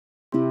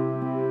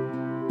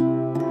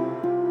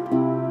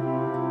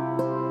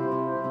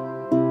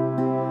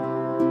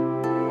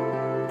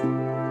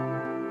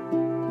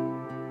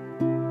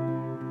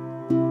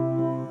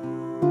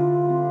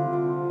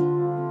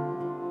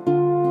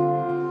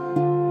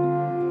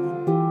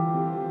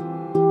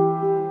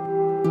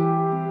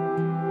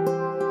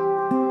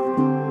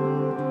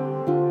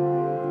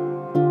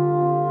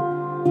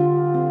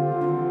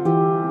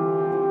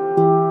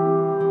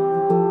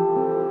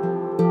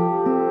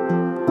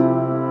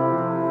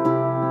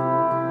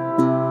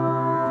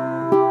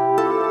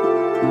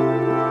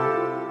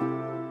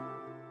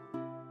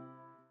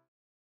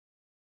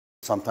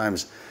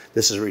Sometimes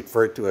this is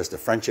referred to as the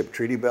Friendship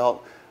Treaty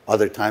Belt.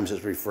 Other times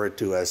it's referred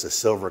to as the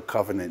Silver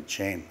Covenant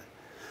Chain.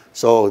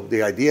 So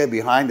the idea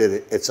behind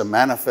it, it's a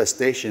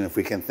manifestation, if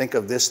we can think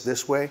of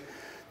this way,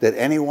 that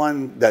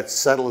anyone that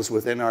settles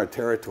within our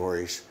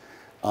territories,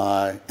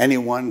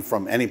 anyone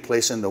from any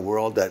place in the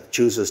world that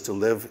chooses to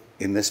live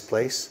in this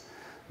place,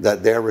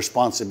 that their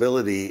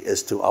responsibility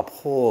is to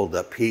uphold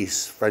the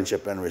peace,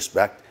 friendship, and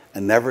respect,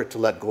 and never to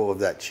let go of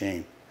that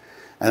chain.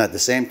 And at the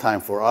same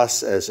time, for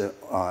us as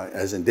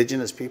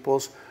Indigenous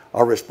peoples,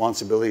 our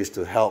responsibility is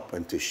to help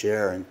and to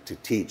share and to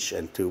teach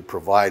and to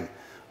provide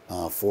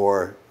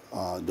for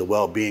the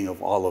well-being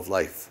of all of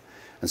life.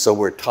 And so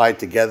we're tied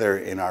together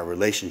in our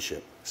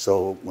relationship.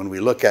 So when we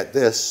look at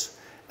this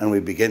and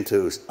we begin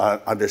to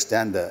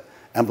understand the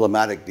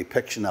emblematic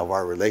depiction of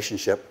our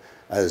relationship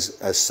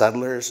as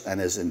settlers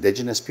and as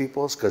Indigenous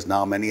peoples, because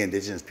now many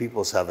Indigenous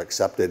peoples have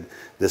accepted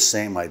this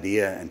same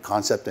idea and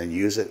concept and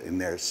use it in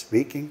their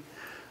speaking,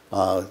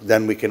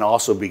 then we can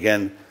also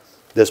begin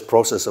this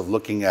process of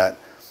looking at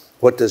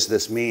what does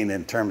this mean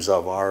in terms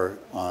of our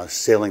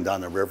sailing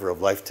down the river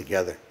of life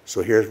together.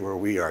 So here's where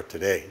we are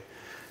today.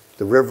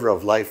 The river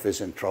of life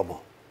is in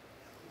trouble.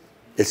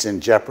 It's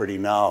in jeopardy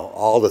now.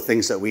 All the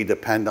things that we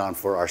depend on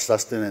for our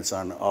sustenance,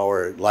 on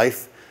our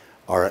life,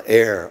 our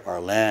air,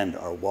 our land,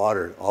 our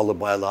water, all the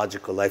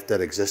biological life that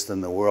exists in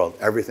the world,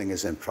 everything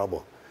is in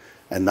trouble.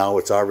 And now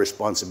it's our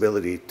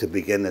responsibility to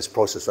begin this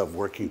process of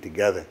working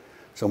together.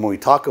 So when we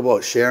talk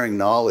about sharing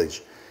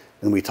knowledge,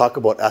 and we talk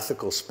about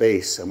ethical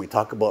space, and we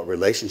talk about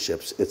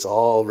relationships, it's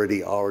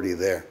already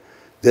there.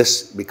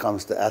 This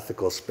becomes the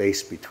ethical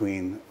space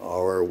between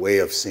our way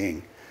of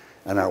seeing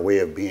and our way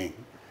of being.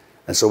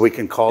 And so we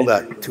can call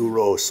that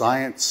two-row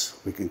science,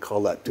 we can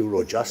call that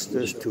two-row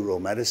justice, two-row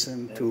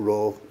medicine,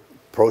 two-row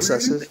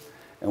processes,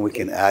 and we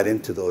can add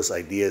into those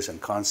ideas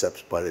and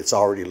concepts, but it's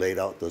already laid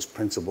out those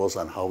principles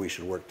on how we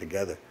should work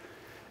together.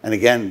 And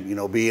again, you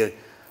know,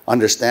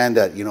 understand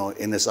that, you know,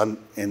 in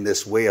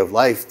this way of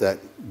life, that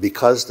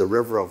because the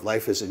river of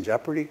life is in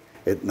jeopardy,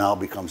 it now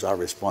becomes our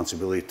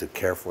responsibility to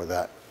care for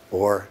that.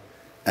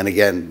 And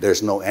again,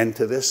 there's no end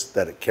to this,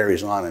 that it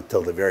carries on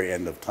until the very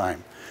end of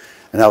time.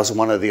 And that was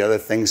one of the other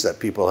things that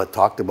people had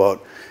talked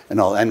about, and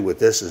I'll end with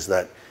this, is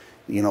that,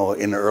 you know,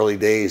 in the early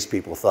days,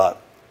 people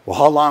thought, well,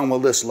 how long will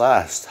this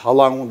last? How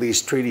long will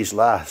these treaties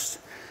last?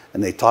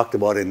 And they talked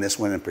about, in this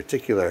one in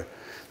particular,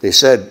 they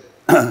said,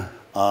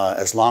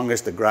 as long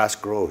as the grass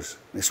grows.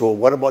 They said, well,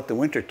 what about the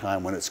winter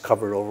time when it's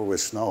covered over with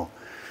snow?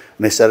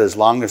 And they said, as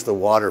long as the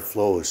water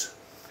flows.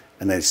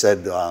 And they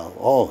said,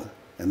 well,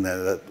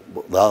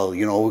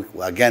 you know,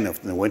 again,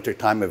 if in the winter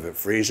time, if it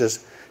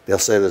freezes, they'll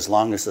say, as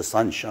long as the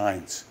sun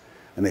shines.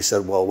 And they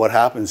said, well, what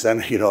happens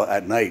then, you know,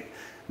 at night?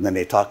 And then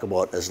they talk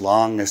about, as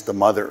long as the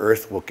Mother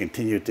Earth will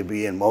continue to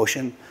be in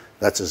motion,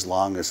 that's as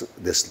long as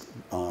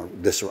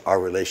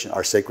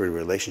our sacred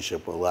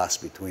relationship will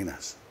last between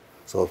us.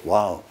 So,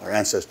 wow, our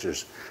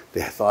ancestors,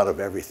 they thought of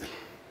everything.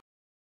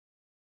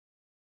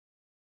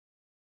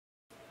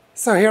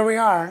 So here we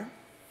are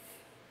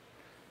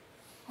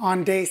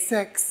on day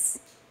 6.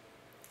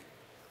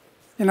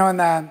 You know, in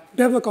the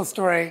biblical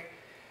story,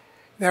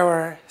 there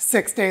were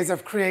 6 days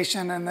of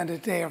creation and then a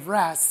day of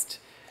rest,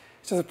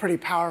 which is a pretty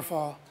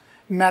powerful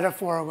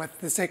metaphor with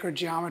the sacred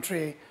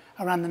geometry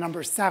around the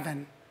number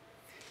 7.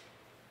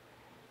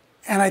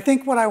 And I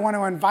think what I want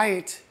to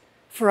invite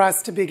for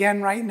us to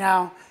begin right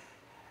now,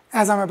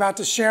 as I'm about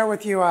to share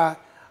with you a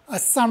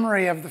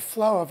summary of the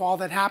flow of all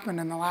that happened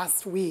in the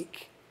last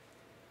week,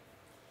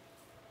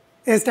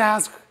 is to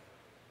ask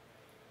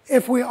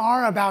if we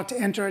are about to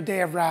enter a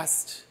day of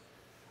rest.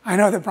 I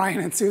know that Brian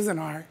and Susan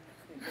are.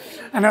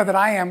 I know that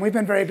I am. We've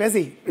been very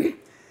busy.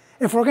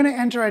 If we're going to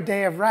enter a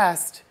day of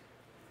rest,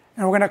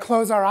 and we're going to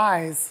close our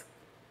eyes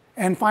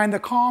and find the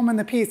calm and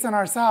the peace in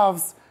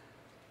ourselves,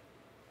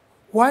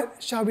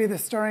 what shall be the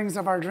stirrings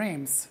of our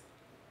dreams?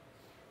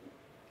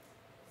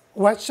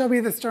 What shall be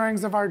the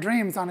stirrings of our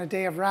dreams on a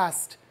day of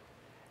rest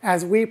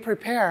as we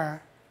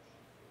prepare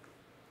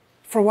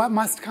for what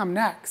must come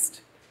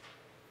next?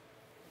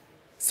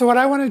 So what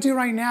I want to do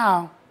right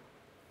now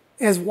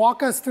is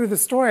walk us through the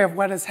story of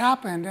what has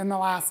happened in the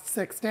last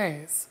 6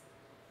 days.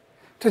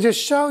 To just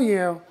show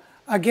you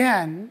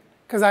again,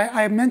 because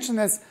I mentioned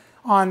this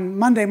on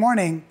Monday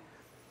morning,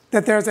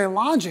 that there's a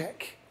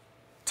logic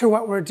to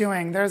what we're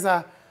doing. There's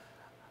a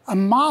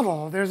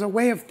model, there's a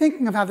way of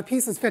thinking of how the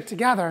pieces fit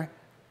together,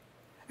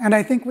 and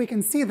I think we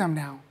can see them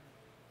now.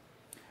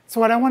 So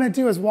what I want to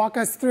do is walk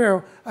us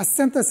through a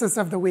synthesis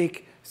of the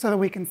week so that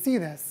we can see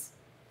this.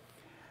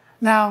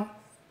 Now,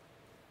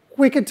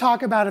 we could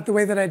talk about it the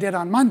way that I did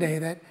on Monday,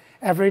 that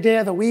every day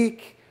of the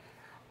week,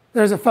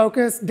 there's a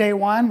focus. Day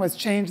 1 was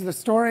change the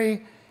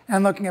story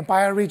and looking at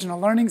bioregional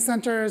learning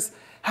centers.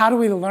 How do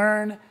we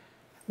learn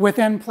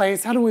within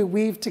place? How do we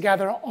weave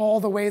together all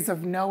the ways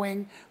of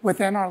knowing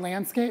within our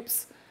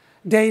landscapes?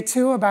 Day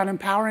 2 about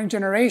empowering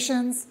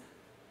generations,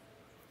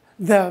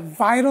 the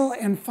vital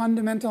and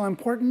fundamental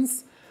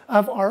importance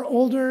of our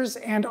olders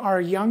and our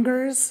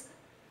youngers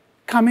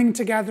coming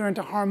together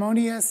into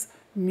harmonious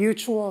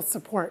mutual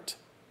support.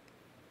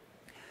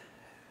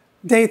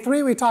 Day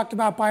 3, we talked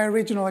about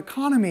bioregional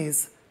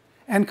economies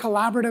and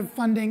collaborative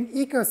funding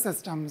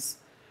ecosystems.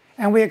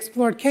 And we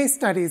explored case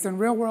studies and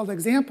real-world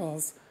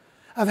examples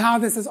of how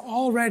this is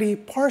already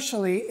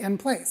partially in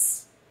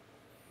place,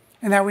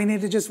 and that we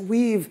need to just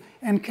weave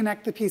and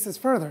connect the pieces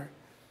further.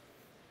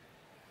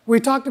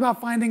 We talked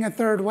about finding a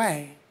third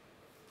way.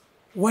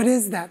 What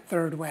is that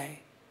third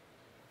way?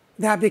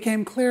 That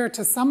became clear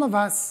to some of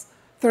us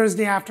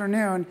Thursday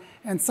afternoon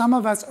and some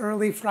of us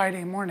early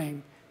Friday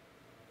morning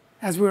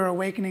as we were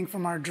awakening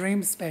from our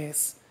dream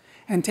space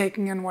and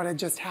taking in what had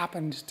just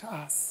happened to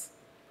us.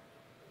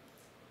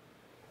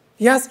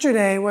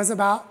 Yesterday was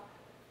about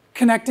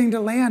connecting to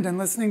land and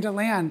listening to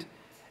land,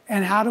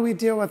 and how do we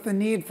deal with the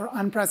need for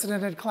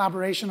unprecedented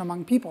collaboration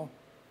among people.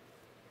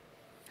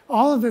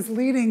 All of this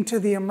leading to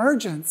the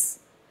emergence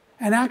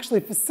and actually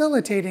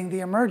facilitating the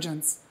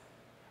emergence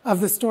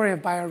of the story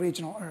of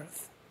bioregional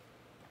Earth.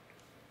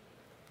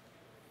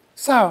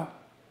 So,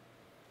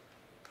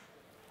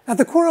 at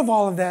the core of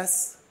all of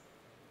this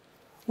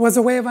was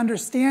a way of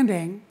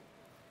understanding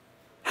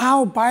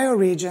how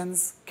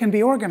bioregions can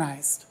be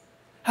organized,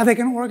 how they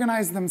can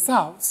organize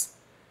themselves.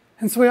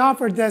 And so we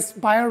offered this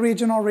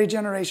bioregional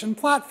regeneration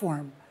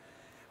platform,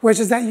 which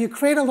is that you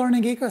create a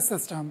learning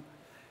ecosystem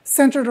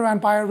centered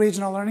around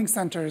bioregional learning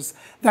centers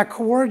that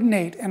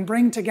coordinate and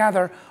bring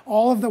together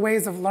all of the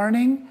ways of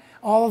learning,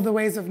 all of the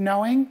ways of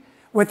knowing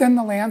within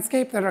the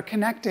landscape that are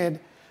connected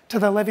to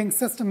the living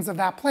systems of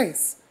that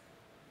place.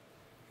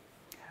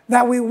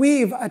 That we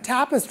weave a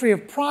tapestry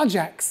of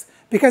projects,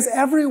 because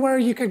everywhere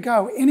you could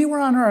go, anywhere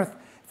on Earth,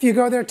 if you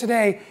go there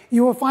today,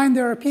 you will find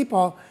there are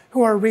people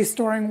who are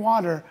restoring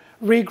water,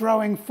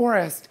 regrowing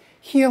forest,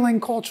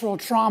 healing cultural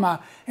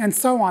trauma, and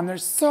so on.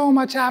 There's so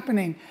much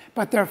happening,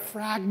 but they're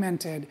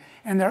fragmented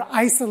and they're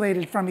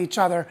isolated from each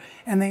other,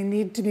 and they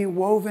need to be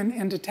woven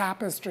into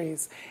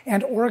tapestries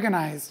and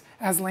organized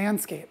as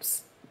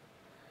landscapes.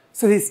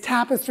 So these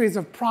tapestries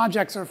of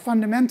projects are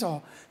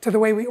fundamental to the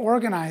way we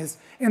organize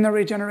in the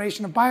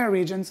regeneration of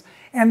bioregions.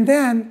 And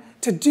then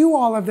to do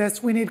all of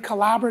this, we need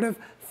collaborative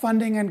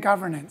funding and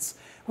governance.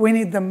 We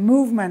need the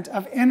movement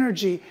of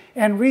energy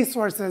and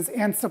resources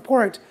and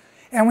support,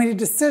 and we need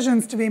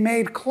decisions to be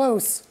made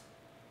close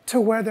to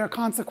where their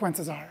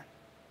consequences are,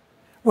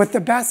 with the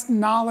best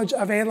knowledge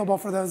available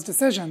for those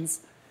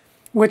decisions,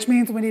 which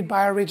means we need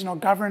bioregional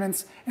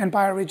governance and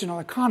bioregional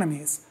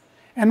economies.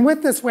 And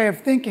with this way of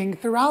thinking,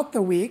 throughout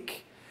the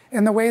week,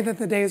 in the way that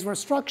the days were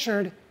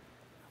structured,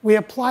 we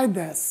applied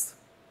this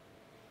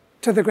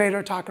to the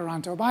greater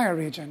Takaranto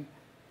bioregion.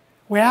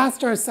 We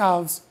asked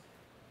ourselves,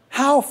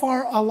 how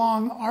far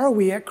along are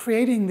we at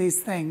creating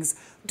these things?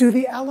 Do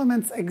the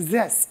elements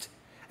exist?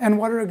 And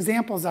what are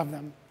examples of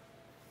them?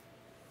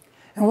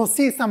 And we'll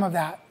see some of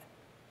that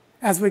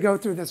as we go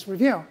through this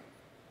review.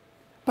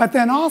 But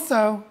then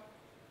also,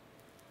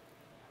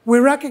 we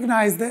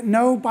recognize that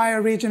no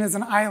bioregion is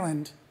an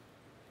island,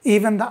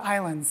 even the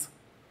islands,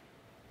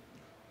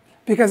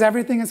 because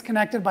everything is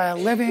connected by a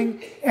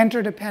living,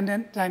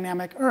 interdependent,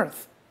 dynamic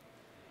Earth.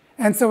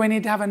 And so we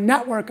need to have a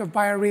network of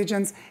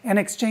bioregions and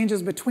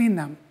exchanges between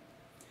them.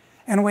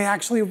 And we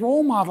actually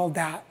role modeled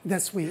that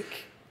this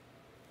week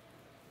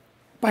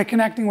by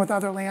connecting with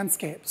other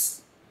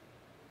landscapes.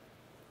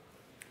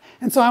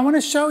 And so I want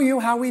to show you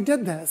how we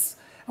did this.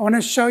 I want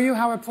to show you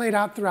how it played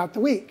out throughout the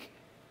week.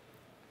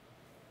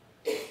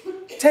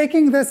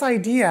 Taking this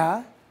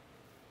idea,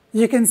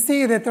 you can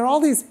see that there are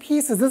all these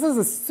pieces. This is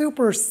a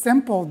super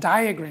simple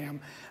diagram.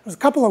 There's a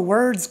couple of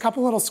words, a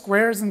couple little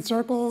squares and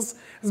circles.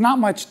 There's not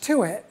much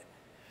to it.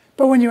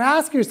 But when you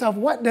ask yourself,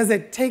 what does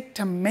it take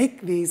to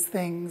make these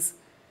things?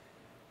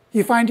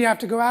 You find you have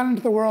to go out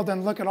into the world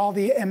and look at all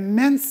the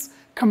immense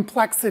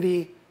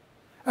complexity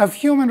of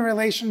human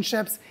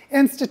relationships,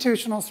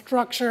 institutional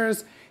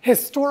structures,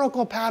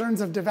 historical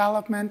patterns of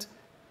development,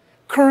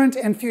 current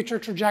and future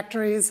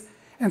trajectories.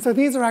 And so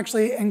these are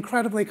actually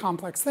incredibly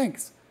complex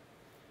things.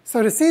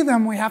 So to see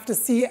them, we have to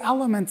see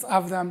elements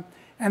of them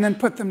and then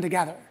put them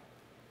together,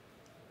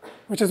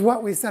 which is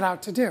what we set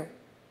out to do.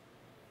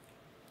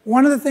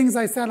 One of the things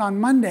I said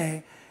on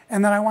Monday,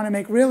 and that I want to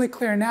make really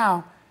clear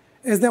now,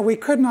 is that we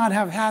could not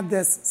have had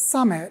this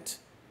summit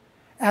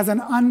as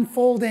an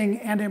unfolding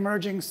and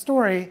emerging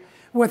story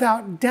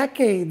without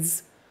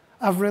decades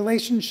of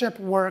relationship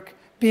work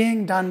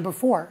being done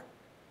before.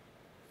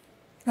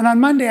 And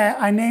on Monday,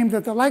 I named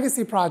that the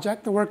Legacy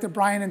Project, the work that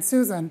Brian and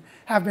Susan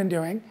have been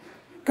doing,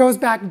 goes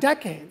back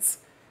decades.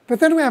 But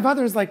then we have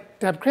others like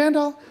Deb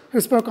Crandall, who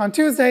spoke on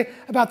Tuesday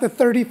about the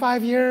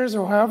 35 years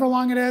or however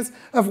long it is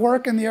of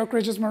work in the Oak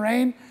Ridges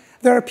Moraine.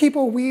 There are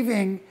people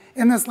weaving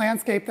in this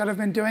landscape that have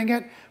been doing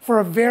it for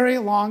a very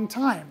long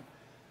time.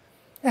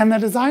 And the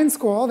design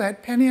school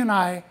that Penny and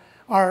I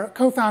are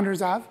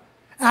co-founders of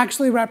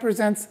actually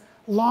represents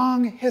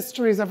long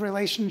histories of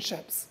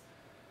relationships.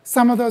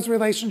 Some of those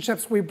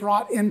relationships we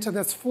brought into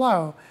this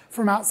flow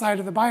from outside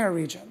of the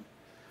bioregion.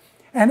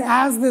 And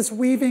as this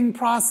weaving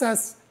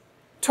process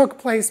took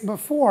place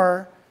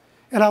before,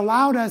 it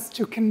allowed us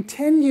to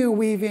continue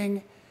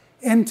weaving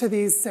into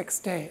these 6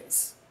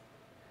 days,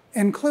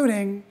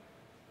 including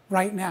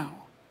right now.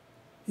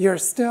 You're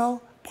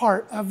still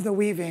part of the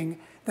weaving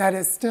that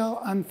is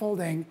still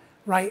unfolding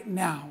right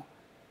now.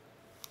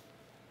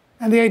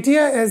 And the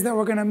idea is that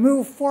we're going to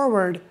move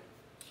forward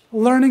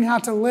learning how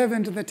to live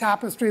into the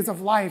tapestries of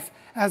life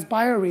as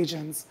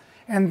bioregions.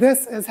 And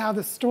this is how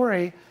the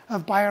story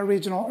of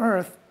bioregional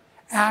Earth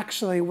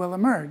actually will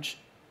emerge.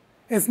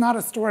 It's not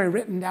a story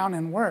written down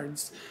in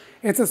words.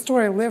 It's a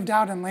story lived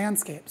out in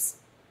landscapes.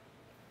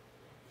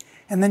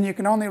 And then you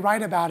can only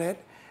write about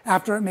it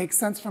after it makes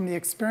sense from the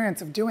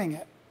experience of doing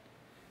it.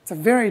 It's a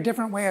very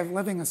different way of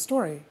living a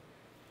story.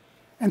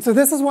 And so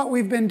this is what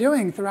we've been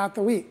doing throughout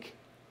the week.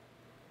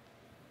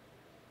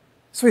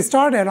 So we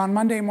started on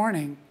Monday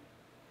morning,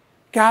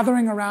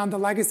 gathering around the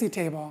legacy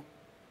table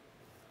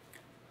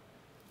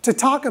to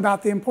talk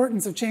about the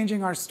importance of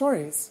changing our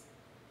stories.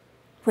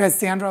 We had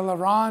Sandra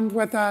LaRonde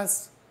with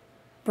us,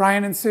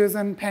 Brian and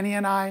Susan, Penny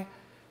and I,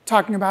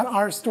 talking about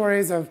our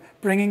stories of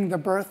bringing the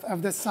birth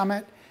of this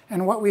summit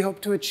and what we hope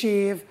to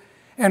achieve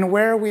and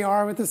where we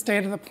are with the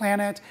state of the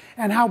planet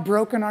and how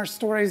broken our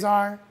stories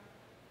are.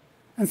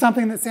 And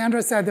something that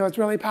Sandra said that was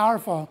really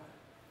powerful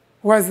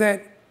was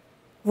that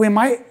we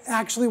might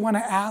actually want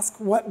to ask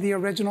what the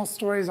original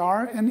stories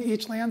are in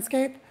each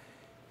landscape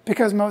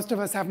because most of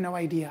us have no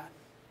idea.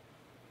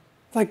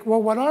 It's like,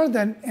 well, what are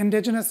the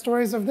indigenous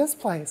stories of this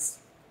place?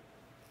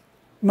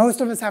 Most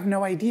of us have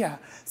no idea.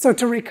 So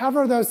to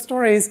recover those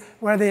stories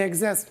where they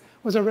exist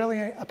was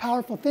a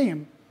powerful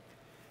theme.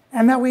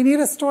 And that we need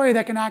a story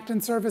that can act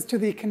in service to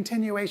the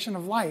continuation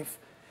of life.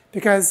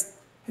 Because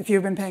if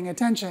you've been paying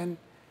attention,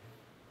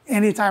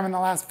 anytime in the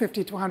last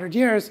 50 to 100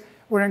 years,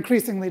 we're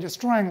increasingly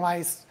destroying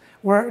life.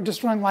 We're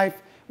destroying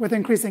life with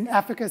increasing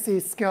efficacy,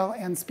 skill,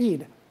 and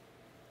speed.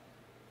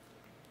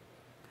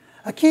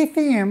 A key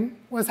theme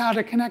was how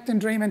to connect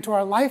and dream into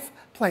our life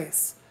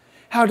place,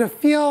 how to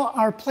feel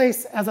our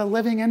place as a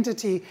living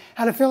entity,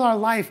 how to feel our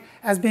life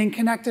as being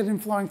connected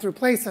and flowing through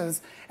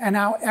places, and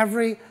how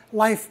every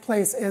life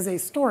place is a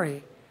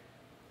story,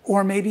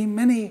 or maybe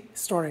many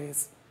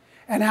stories.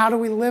 And how do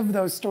we live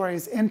those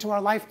stories into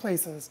our life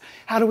places?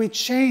 How do we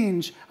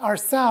change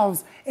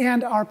ourselves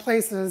and our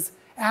places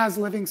as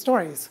living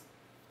stories?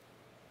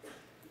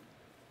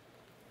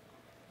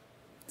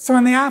 So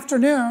in the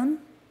afternoon,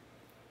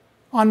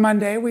 on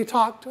Monday, we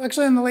talked,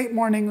 actually in the late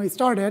morning we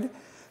started,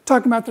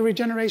 talking about the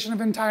regeneration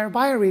of entire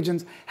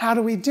bioregions. How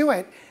do we do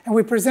it? And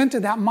we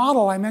presented that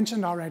model I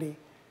mentioned already.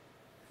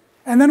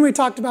 And then we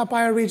talked about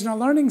bioregional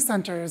learning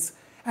centers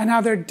and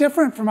how they're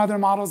different from other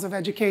models of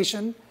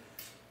education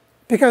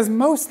because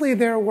mostly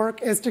their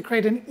work is to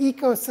create an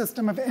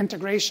ecosystem of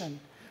integration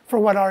for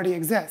what already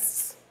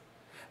exists.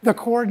 The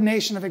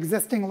coordination of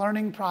existing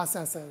learning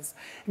processes,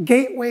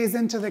 gateways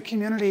into the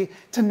community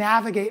to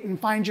navigate and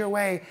find your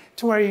way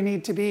to where you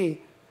need to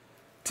be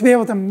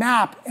able to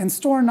map and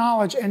store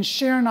knowledge and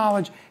share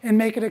knowledge and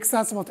make it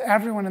accessible to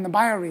everyone in the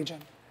bioregion.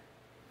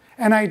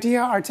 An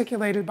idea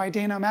articulated by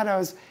Dano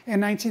Meadows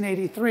in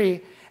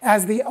 1983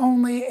 as the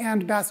only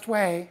and best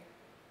way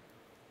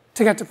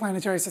to get to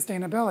planetary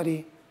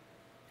sustainability,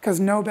 because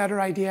no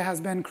better idea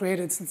has been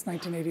created since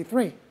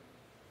 1983.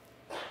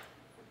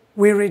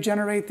 We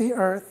regenerate the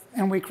Earth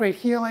and we create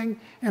healing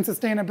and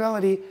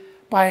sustainability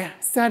by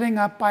setting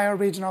up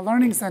bioregional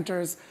learning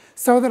centers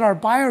so that our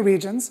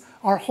bioregions,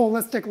 our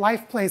holistic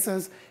life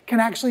places, can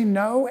actually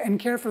know and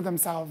care for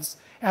themselves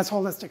as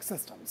holistic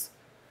systems.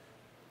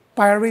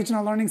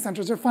 Bioregional learning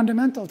centers are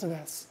fundamental to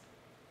this.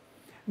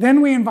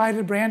 Then we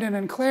invited Brandon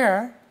and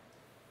Claire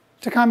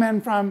to come in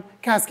from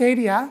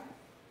Cascadia.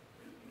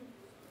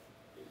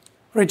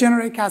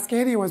 Regenerate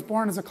Cascadia was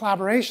born as a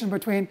collaboration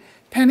between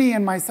Penny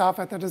and myself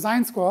at the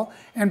design school,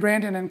 and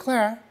Brandon and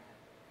Claire.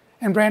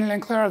 And Brandon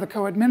and Claire are the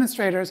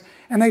co-administrators,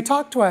 and they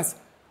talked to us.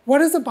 What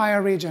is a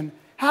bioregion?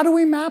 How do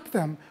we map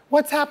them?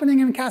 What's happening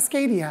in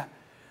Cascadia?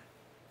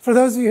 For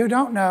those of you who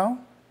don't know,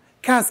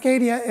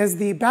 Cascadia is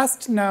the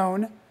best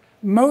known,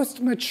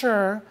 most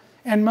mature,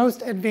 and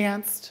most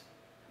advanced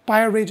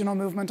bioregional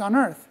movement on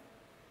Earth.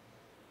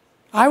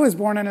 I was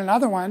born in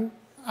another one.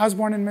 I was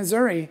born in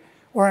Missouri,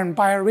 or in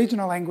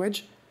bioregional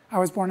language, I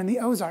was born in the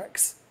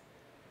Ozarks.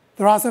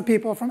 There are also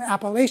people from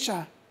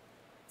Appalachia.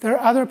 There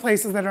are other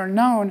places that are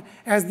known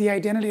as the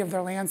identity of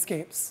their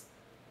landscapes.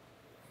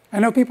 I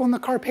know people in the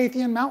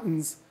Carpathian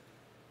Mountains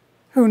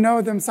who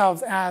know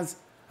themselves as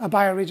a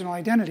bioregional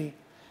identity.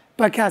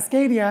 But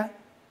Cascadia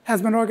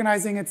has been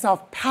organizing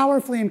itself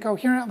powerfully and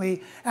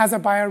coherently as a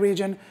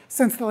bioregion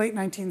since the late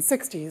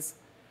 1960s.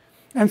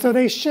 And so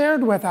they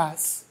shared with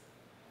us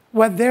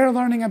what they're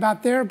learning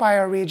about their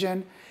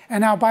bioregion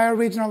and how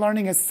bioregional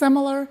learning is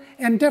similar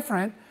and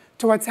different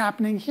to what's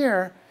happening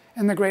here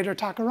in the greater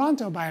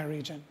Takaranto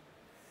bioregion.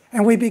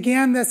 And we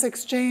began this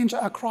exchange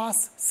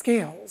across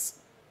scales.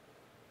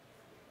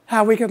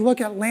 How we could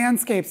look at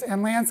landscapes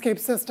and landscape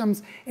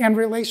systems and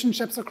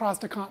relationships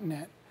across a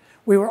continent.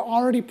 We were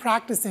already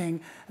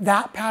practicing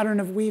that pattern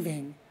of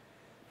weaving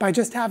by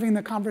just having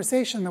the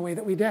conversation the way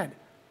that we did.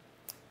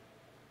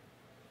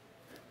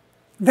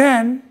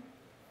 Then,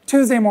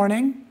 Tuesday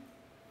morning,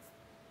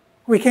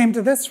 we came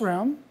to this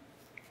room.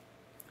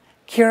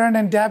 Kieran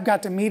and Deb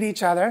got to meet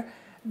each other.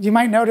 You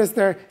might notice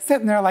they're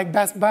sitting there like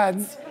best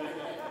buds.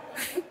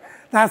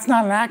 That's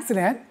not an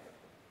accident.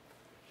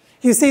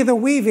 You see the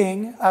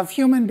weaving of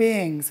human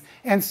beings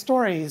and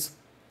stories.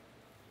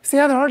 See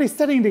how they're already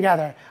sitting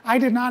together. I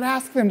did not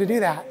ask them to do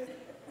that.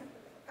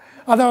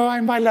 Although I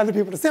invited other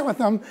people to sit with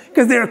them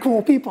because they're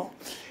cool people.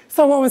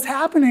 So what was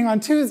happening on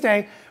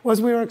Tuesday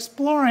was we were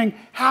exploring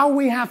how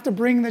we have to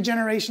bring the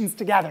generations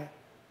together.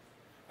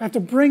 We have to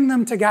bring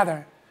them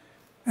together.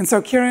 And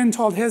so Kieran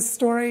told his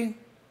story.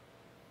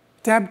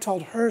 Deb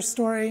told her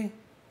story.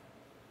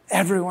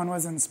 Everyone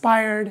was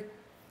inspired.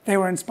 They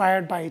were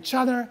inspired by each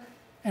other,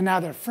 and now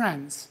they're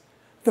friends.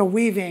 The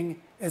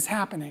weaving is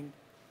happening.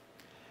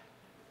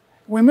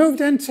 We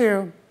moved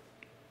into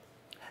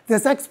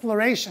this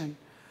exploration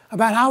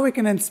about how we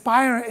can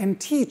inspire and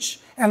teach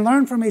and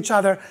learn from each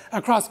other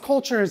across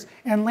cultures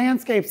and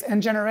landscapes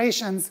and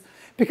generations,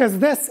 because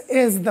this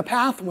is the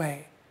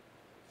pathway.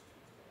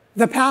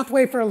 The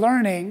pathway for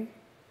learning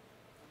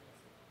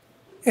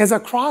is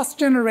across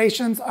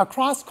generations,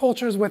 across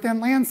cultures, within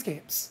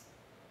landscapes.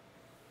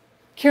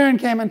 Kieran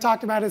came and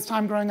talked about his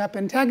time growing up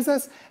in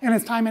Texas and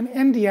his time in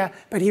India,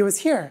 but he was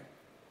here,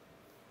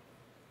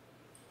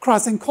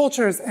 crossing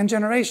cultures and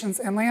generations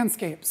and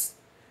landscapes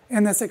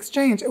in this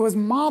exchange. It was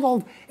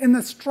modeled in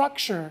the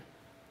structure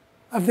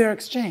of their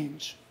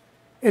exchange.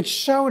 It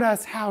showed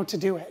us how to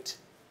do it.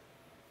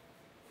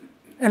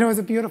 And it was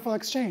a beautiful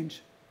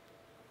exchange.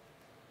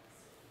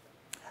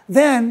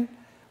 Then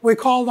we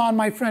called on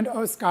my friend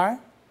Oscar,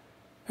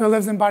 who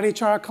lives in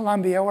Barichara,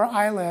 Colombia, where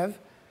I live.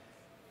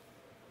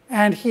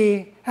 And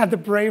he had the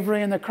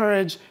bravery and the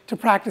courage to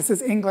practice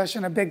his English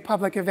in a big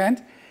public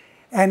event.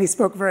 And he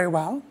spoke very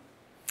well.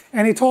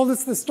 And he told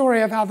us the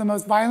story of how the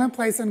most violent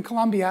place in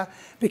Colombia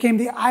became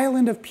the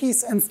island of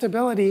peace and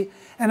stability,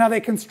 and how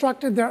they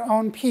constructed their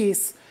own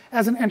peace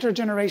as an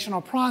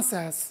intergenerational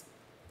process.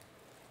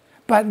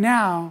 But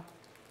now,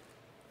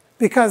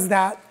 because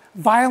that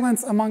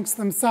violence amongst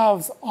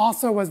themselves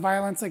also was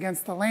violence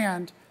against the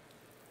land,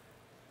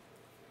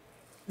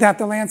 that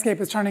the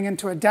landscape is turning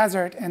into a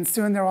desert, and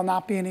soon there will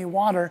not be any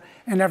water,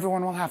 and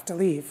everyone will have to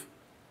leave.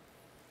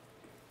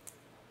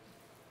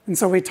 And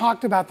so we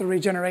talked about the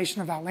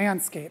regeneration of that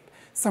landscape,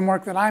 some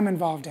work that I'm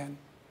involved in,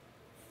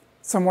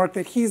 some work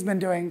that he's been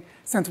doing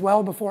since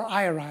well before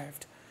I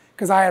arrived,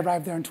 because I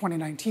arrived there in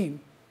 2019.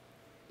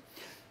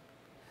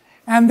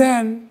 And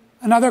then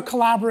another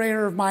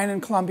collaborator of mine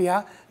in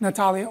Colombia,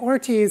 Natalia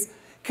Ortiz,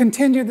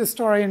 continued the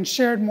story and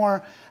shared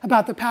more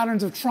about the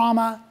patterns of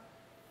trauma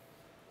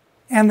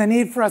and the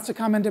need for us to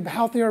come into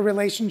healthier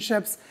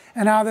relationships,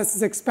 and how this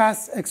is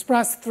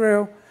expressed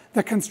through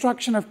the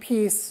construction of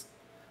peace,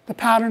 the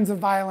patterns of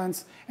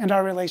violence, and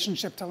our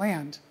relationship to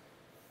land.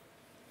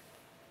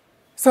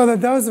 So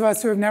that those of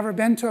us who have never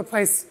been to a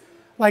place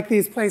like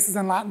these places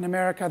in Latin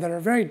America that are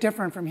very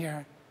different from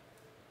here,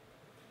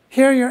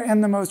 here you're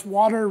in the most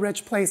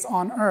water-rich place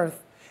on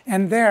earth,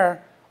 and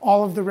there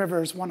all of the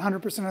rivers,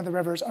 100% of the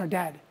rivers, are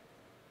dead.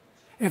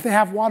 If they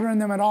have water in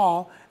them at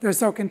all, they're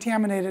so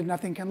contaminated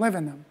nothing can live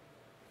in them.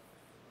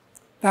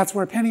 That's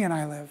where Penny and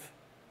I live.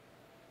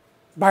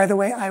 By the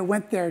way, I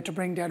went there to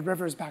bring dead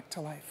rivers back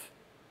to life.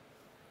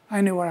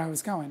 I knew where I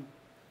was going.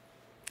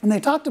 And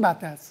they talked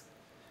about this.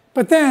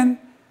 But then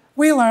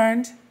we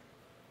learned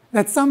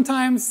that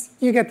sometimes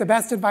you get the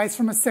best advice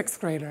from a 6th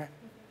grader.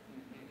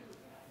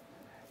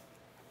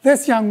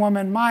 This young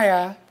woman,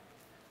 Maya,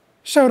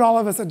 showed all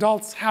of us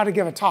adults how to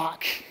give a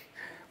talk.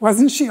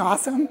 Wasn't she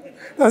awesome?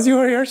 Those of you who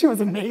were here, she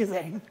was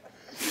amazing.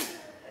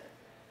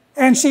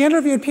 And she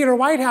interviewed Peter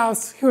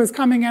Whitehouse, who is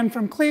coming in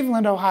from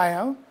Cleveland,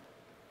 Ohio,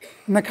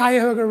 in the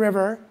Cuyahoga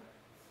River,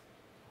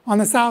 on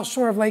the south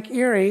shore of Lake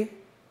Erie,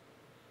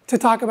 to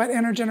talk about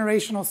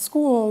intergenerational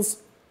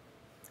schools.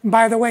 And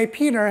by the way,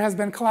 Peter has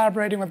been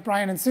collaborating with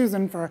Brian and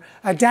Susan for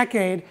a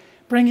decade,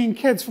 bringing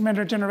kids from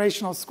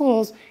intergenerational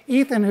schools.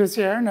 Ethan, who's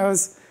here,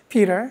 knows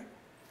Peter.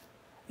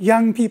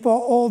 Young people,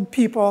 old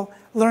people,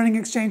 learning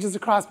exchanges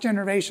across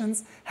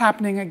generations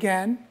happening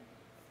again.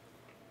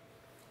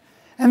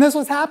 And this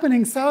was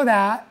happening so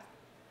that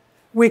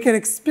we could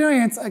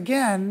experience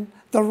again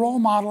the role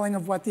modeling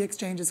of what the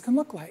exchanges can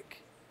look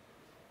like.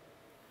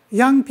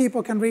 Young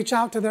people can reach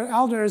out to their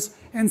elders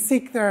and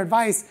seek their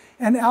advice,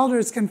 and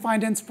elders can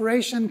find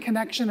inspiration,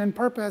 connection, and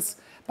purpose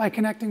by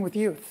connecting with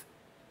youth.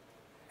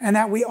 And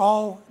that we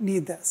all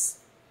need this.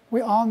 We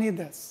all need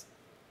this.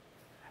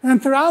 And then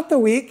throughout the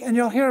week, and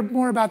you'll hear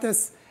more about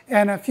this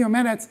in a few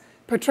minutes,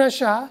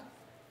 Patricia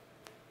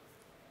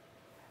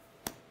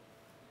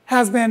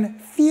has been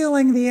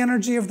feeling the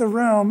energy of the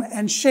room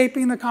and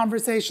shaping the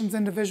conversations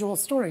into visual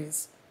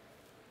stories.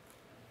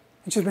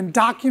 And she's been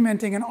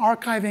documenting and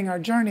archiving our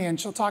journey, and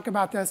she'll talk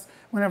about this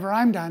whenever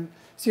I'm done,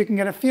 so you can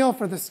get a feel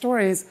for the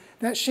stories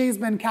that she's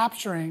been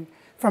capturing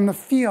from the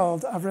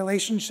field of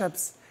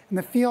relationships and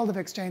the field of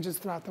exchanges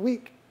throughout the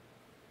week.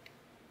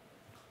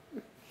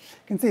 You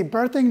can see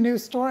birthing new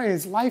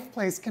stories, life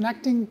place,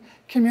 connecting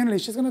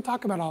communities. She's going to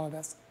talk about all of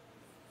this.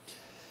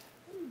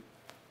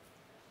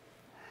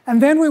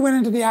 And then we went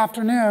into the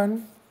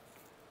afternoon.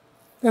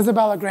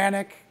 Isabella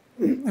Granick,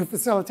 who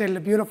facilitated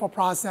a beautiful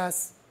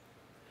process,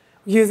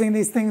 using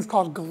these things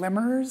called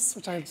glimmers,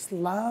 which I just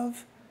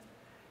love.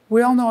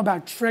 We all know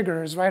about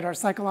triggers, right? Our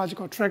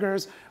psychological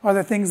triggers are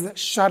the things that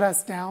shut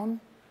us down.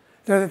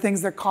 They're the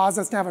things that cause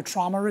us to have a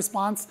trauma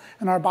response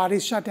and our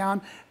bodies shut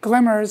down.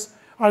 Glimmers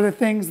are the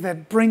things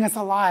that bring us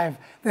alive,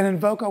 that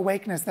invoke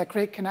awakeness, that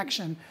create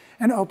connection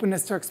and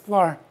openness to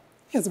explore.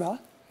 Isabella.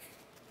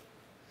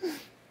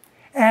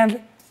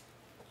 And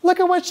look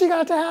at what she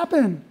got to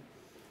happen.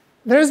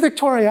 There's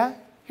Victoria.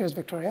 Here's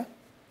Victoria.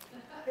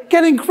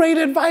 Getting great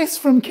advice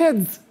from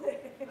kids.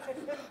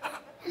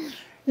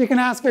 You can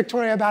ask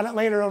Victoria about it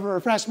later over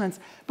refreshments.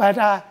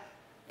 But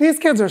these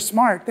kids are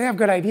smart. They have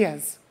good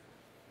ideas.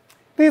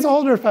 These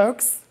older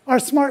folks are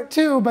smart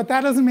too, but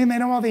that doesn't mean they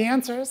know all the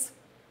answers.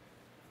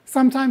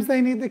 Sometimes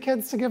they need the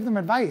kids to give them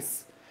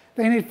advice.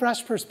 They need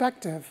fresh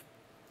perspective.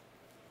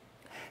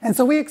 And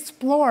so we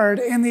explored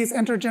in these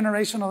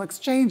intergenerational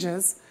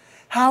exchanges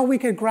how we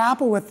could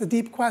grapple with the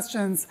deep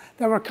questions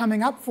that were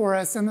coming up for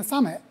us in the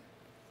summit.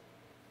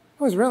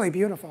 It was really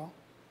beautiful.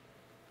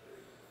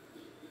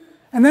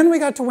 And then we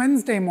got to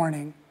Wednesday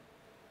morning,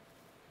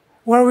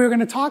 where we were going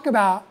to talk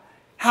about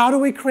how do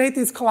we create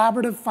these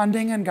collaborative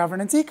funding and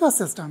governance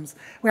ecosystems.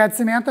 We had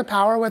Samantha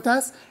Power with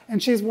us,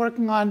 and she's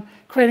working on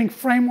creating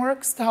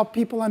frameworks to help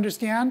people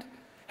understand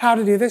how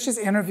to do this. She's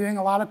interviewing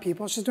a lot of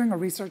people. She's doing a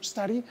research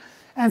study.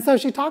 And so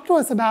she talked to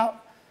us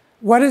about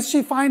what is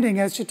she finding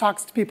as she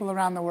talks to people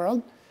around the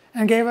world,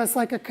 and gave us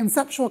like a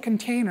conceptual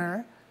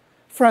container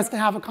for us to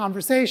have a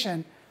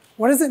conversation.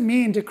 What does it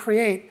mean to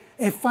create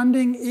a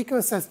funding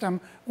ecosystem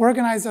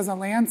organized as a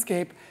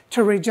landscape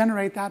to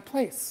regenerate that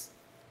place?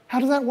 How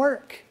does that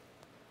work?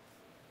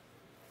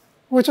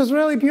 Which was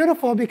really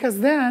beautiful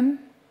because then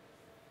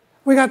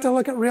we got to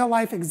look at real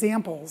life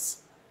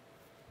examples.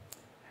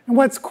 And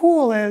what's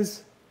cool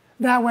is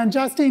that when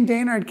Justine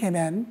Daynard came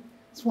in,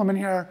 this woman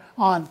here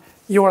on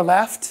your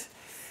left,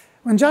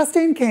 when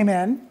Justine came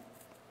in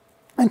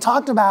and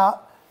talked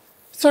about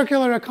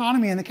circular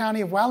economy in the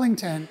county of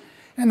Wellington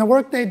and the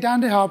work they'd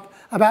done to help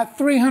about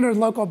 300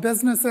 local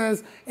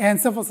businesses and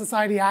civil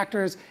society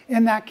actors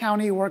in that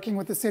county working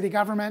with the city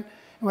government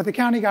and with the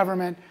county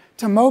government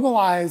to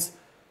mobilize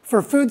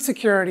for food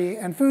security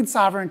and food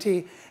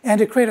sovereignty and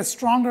to create a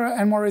stronger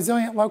and more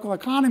resilient local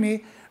economy,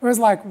 it was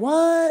like,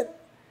 what?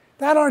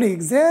 That already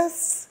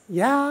exists?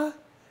 Yeah.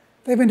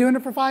 They've been doing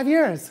it for 5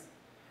 years.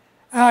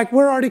 Like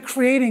we're already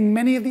creating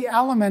many of the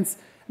elements,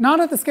 not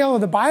at the scale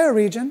of the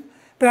bioregion,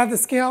 but at the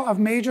scale of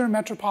major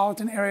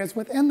metropolitan areas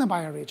within the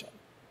bioregion.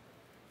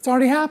 It's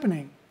already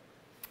happening.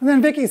 And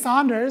then Vicki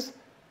Saunders,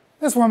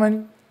 this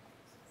woman,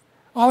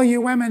 all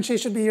you women, she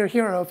should be your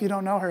hero if you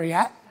don't know her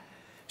yet.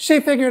 She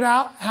figured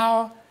out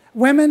how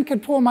women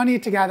could pool money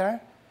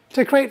together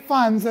to create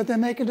funds that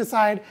then they could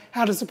decide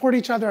how to support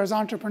each other as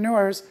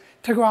entrepreneurs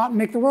to go out and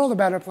make the world a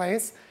better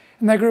place.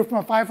 And they grew from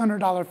a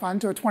 $500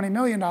 fund to a $20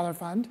 million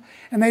fund.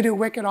 And they do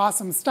wicked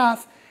awesome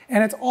stuff.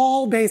 And it's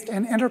all based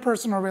in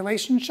interpersonal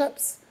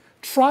relationships,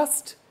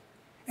 trust,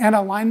 and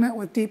alignment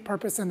with deep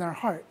purpose in their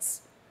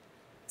hearts.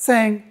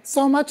 Saying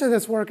so much of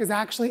this work is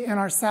actually in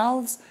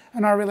ourselves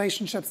and our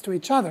relationships to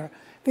each other.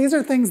 These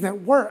are things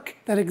that work,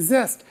 that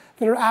exist,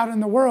 that are out in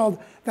the world,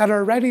 that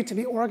are ready to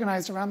be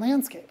organized around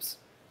landscapes.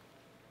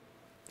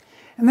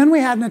 And then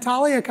we had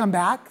Natalia come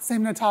back,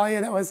 same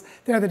Natalia that was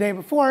there the day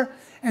before,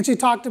 and she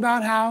talked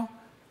about how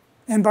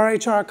in Bar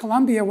HR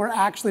Columbia, we're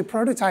actually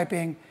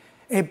prototyping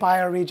a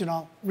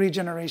bioregional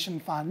regeneration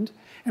fund,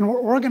 and we're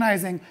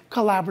organizing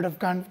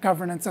collaborative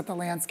governance at the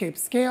landscape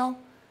scale.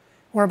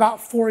 We're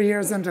about 4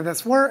 years into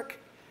this work,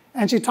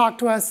 and she talked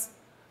to us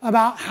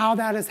about how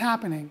that is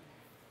happening.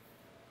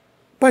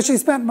 But she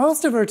spent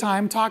most of her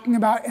time talking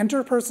about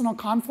interpersonal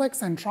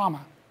conflicts and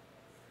trauma.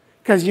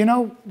 Because you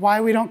know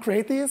why we don't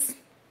create these?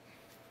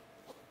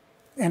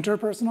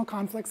 Interpersonal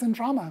conflicts and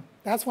trauma.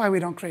 That's why we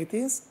don't create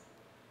these.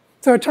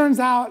 So it turns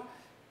out,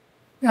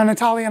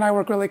 Natalia and I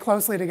work really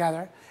closely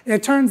together.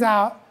 It turns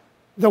out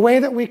the way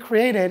that we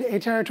created a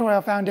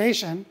territorial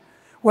foundation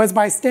was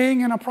by staying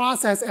in a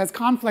process as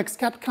conflicts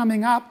kept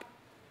coming up.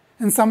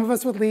 And some of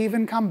us would leave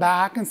and come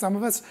back, and some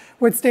of us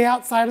would stay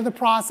outside of the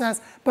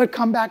process, but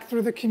come back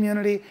through the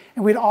community,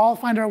 and we'd all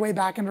find our way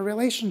back into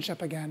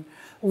relationship again,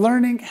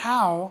 learning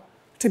how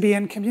to be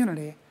in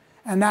community.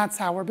 And that's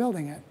how we're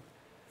building it.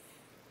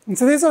 And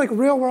so these are like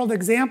real world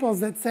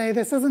examples that say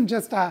this isn't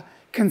just a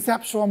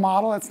conceptual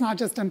model, it's not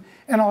just an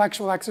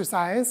intellectual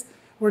exercise.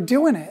 We're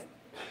doing it.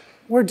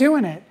 We're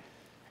doing it.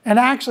 And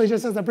actually,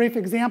 just as a brief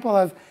example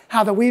of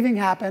how the weaving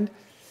happened,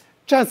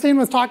 Justine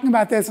was talking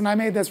about this, and I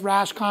made this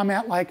rash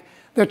comment like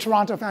the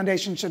Toronto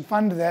Foundation should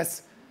fund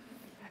this.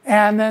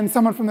 And then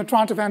someone from the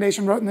Toronto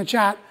Foundation wrote in the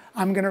chat,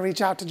 I'm going to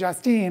reach out to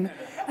Justine.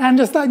 And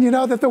just letting you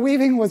know that the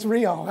weaving was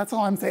real. That's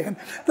all I'm saying.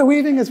 The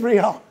weaving is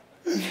real.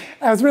 It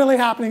was really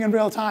happening in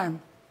real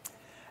time.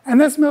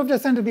 And this moved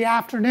us into the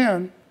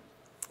afternoon,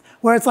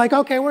 where it's like,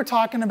 okay, we're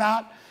talking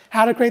about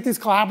how to create these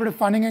collaborative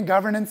funding and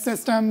governance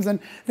systems, and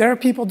there are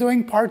people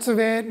doing parts of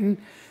it, and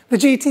the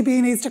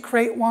GTB needs to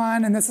create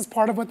one, and this is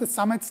part of what the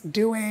summit's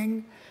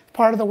doing,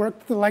 part of the work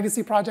that the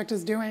Legacy Project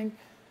is doing.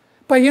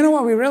 But you know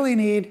what we really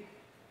need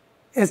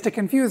is to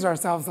confuse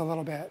ourselves a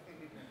little bit,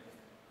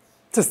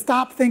 to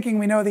stop thinking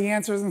we know the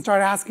answers and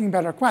start asking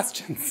better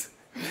questions.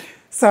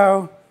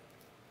 So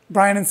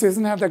Brian and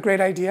Susan had the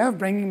great idea of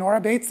bringing Nora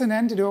Bateson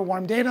in to do a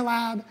warm data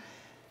lab.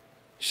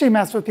 She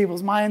messed with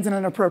people's minds in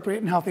an appropriate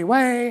and healthy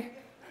way.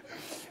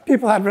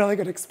 People had really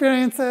good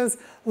experiences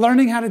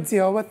learning how to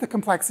deal with the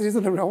complexities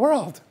of the real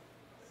world.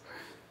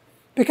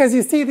 Because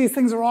you see, these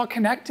things are all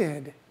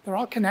connected. They're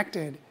all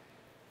connected.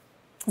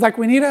 It's like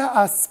we need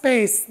a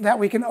space that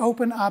we can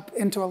open up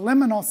into a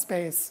liminal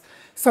space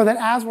so that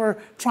as we're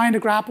trying to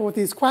grapple with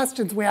these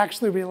questions, we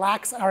actually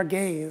relax our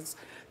gaze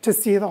to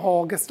see the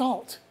whole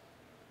gestalt.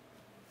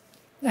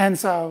 And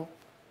so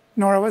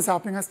Nora was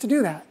helping us to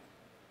do that.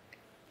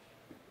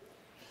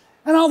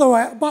 And all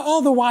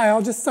the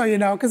while, just so you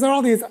know, because there are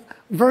all these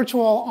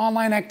virtual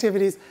online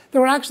activities,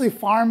 there were actually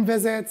farm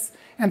visits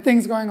and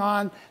things going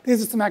on.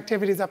 These are some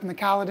activities up in the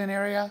Caledon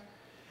area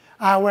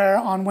where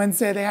on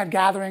Wednesday they had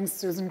gatherings.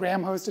 Susan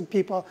Graham hosted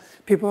people.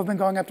 People have been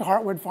going up to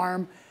Heartwood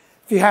Farm.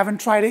 If you haven't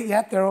tried it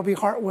yet, there will be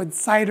Heartwood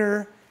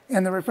cider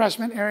in the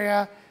refreshment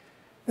area.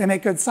 They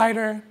make good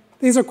cider.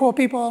 These are cool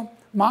people.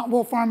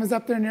 Montville Farm is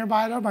up there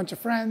nearby. They're a bunch of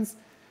friends.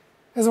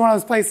 This is one of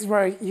those places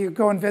where you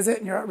go and visit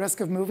and you're at risk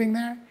of moving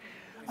there.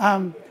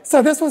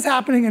 So this was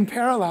happening in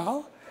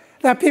parallel,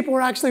 that people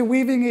were actually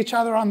weaving each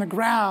other on the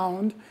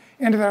ground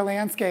into their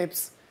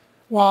landscapes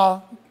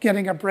while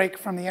getting a break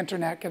from the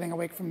internet, getting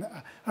away from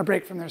a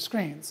break from their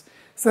screens.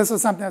 So this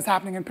was something that was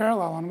happening in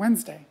parallel on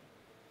Wednesday,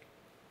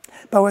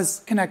 but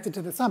was connected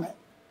to the summit.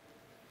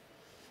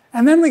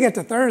 And then we get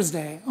to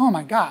Thursday. Oh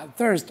my God,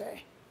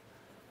 Thursday.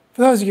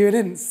 For those of you who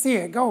didn't see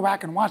it, go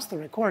back and watch the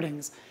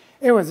recordings.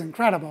 It was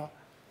incredible.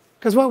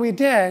 Because what we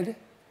did,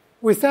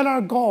 we set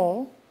our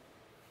goal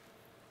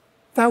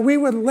that we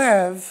would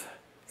live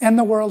in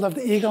the world of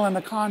the eagle and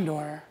the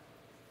condor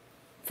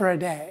for a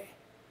day.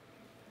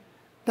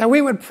 That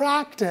we would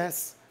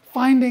practice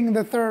finding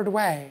the third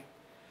way,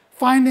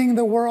 finding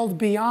the world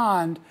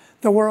beyond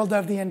the world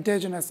of the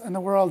indigenous and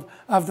the world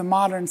of the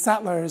modern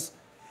settlers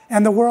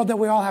and the world that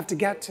we all have to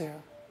get to.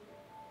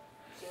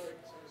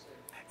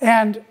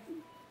 And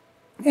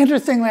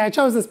interestingly, I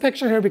chose this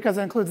picture here because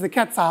it includes the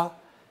Quetzal,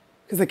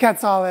 because the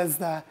Quetzal is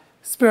the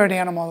spirit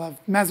animal of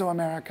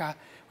Mesoamerica,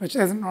 which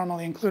isn't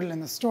normally included in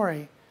the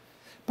story.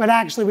 But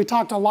actually, we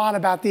talked a lot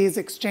about these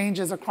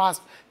exchanges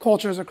across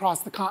cultures,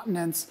 across the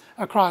continents,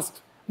 across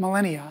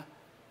millennia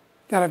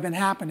that have been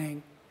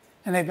happening,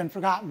 and they've been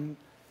forgotten.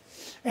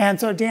 And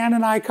so Dan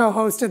and I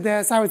co-hosted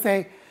this. I would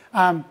say,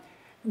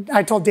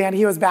 I told Dan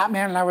he was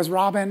Batman and I was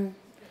Robin,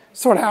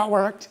 sort of how it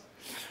worked.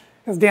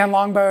 Because Dan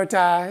Longboat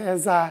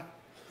is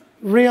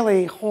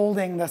really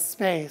holding the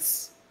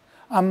space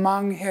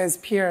among his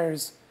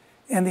peers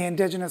in the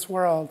indigenous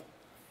world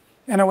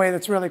in a way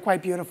that's really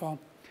quite beautiful.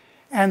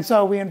 And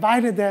so we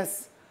invited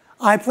this.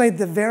 I played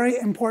the very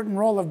important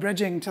role of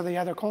bridging to the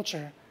other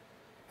culture.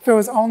 If it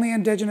was only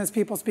indigenous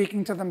people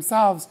speaking to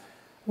themselves,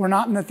 we're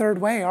not in the third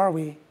way, are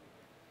we?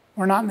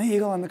 We're not in the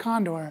eagle and the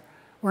condor.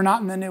 We're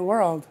not in the new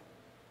world.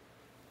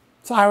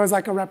 So I was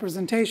like a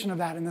representation of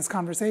that in this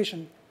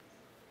conversation.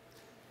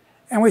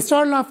 And we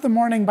started off the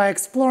morning by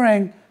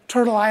exploring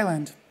Turtle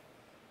Island.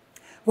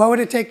 What would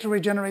it take to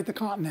regenerate the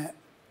continent?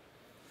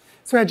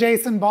 So we had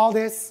Jason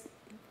Baldis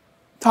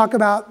talk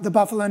about the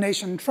Buffalo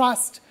Nation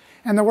Trust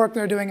and the work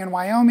they're doing in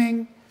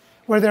Wyoming,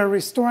 where they're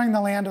restoring the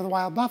land of the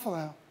wild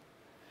buffalo.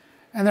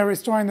 And they're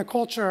restoring the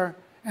culture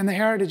and the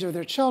heritage of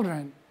their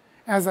children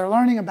as they're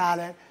learning about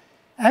it.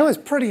 And it was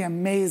pretty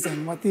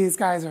amazing what these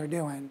guys are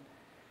doing.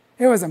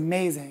 It was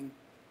amazing.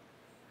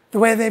 The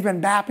way they've been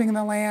mapping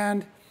the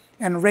land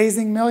and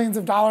raising millions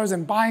of dollars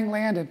and buying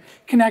land and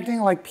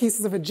connecting like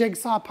pieces of a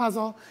jigsaw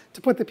puzzle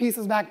to put the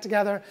pieces back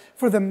together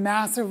for the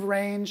massive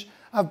range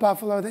of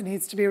buffalo that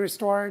needs to be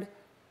restored.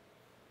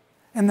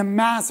 And the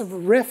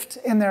massive rift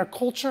in their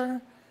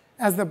culture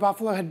as the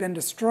buffalo had been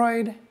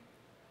destroyed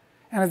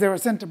and as they were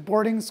sent to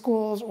boarding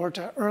schools or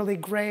to early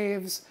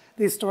graves,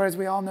 these stories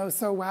we all know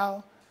so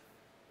well.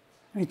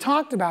 And he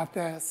talked about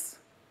this,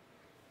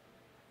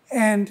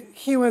 and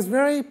he was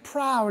very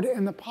proud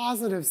in the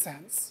positive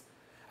sense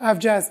of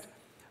just,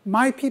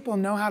 my people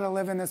know how to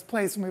live in this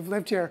place, and we've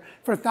lived here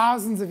for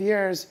thousands of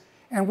years,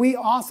 and we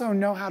also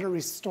know how to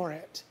restore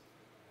it.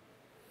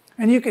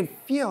 And you can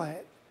feel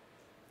it.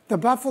 The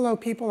Buffalo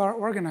people are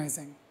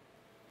organizing.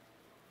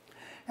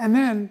 And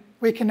then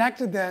we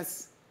connected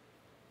this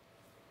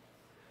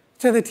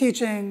to the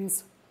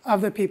teachings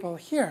of the people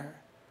here.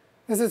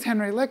 This is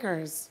Henry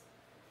Lickers,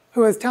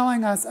 who is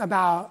telling us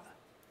about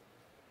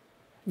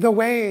the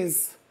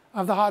ways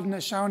of the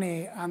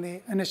Haudenosaunee and the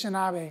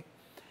Anishinaabe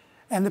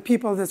and the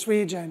people of this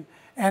region,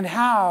 and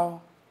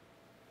how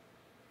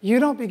you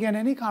don't begin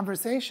any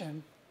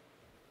conversation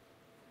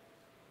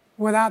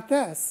without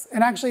this.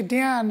 And actually,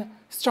 Dan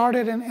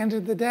started and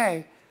ended the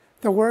day,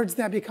 the words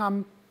that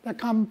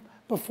come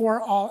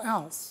before all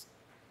else.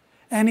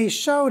 And he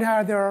showed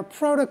how there are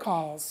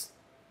protocols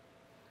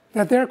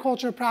that their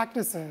culture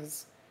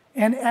practices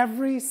in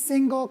every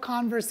single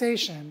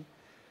conversation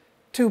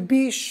to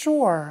be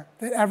sure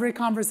that every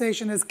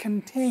conversation is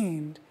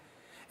contained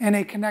and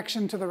a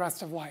connection to the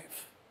rest of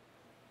life.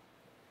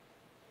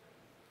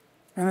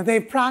 And that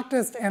they've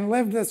practiced and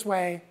lived this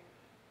way,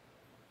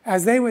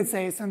 as they would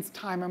say, since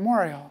time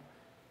immemorial.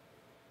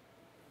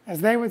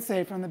 As they would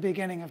say, from the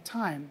beginning of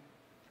time.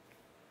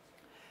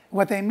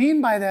 What they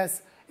mean by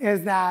this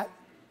is that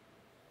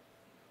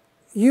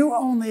you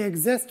only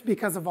exist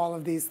because of all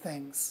of these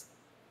things.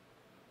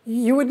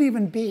 You wouldn't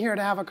even be here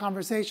to have a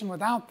conversation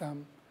without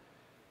them.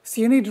 So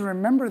you need to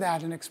remember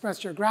that and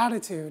express your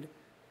gratitude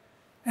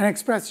and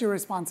express your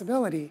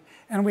responsibility.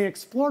 And we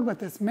explored what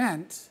this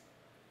meant.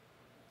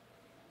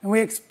 And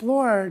we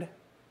explored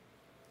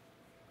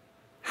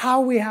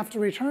how we have to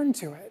return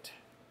to it.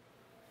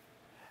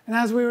 And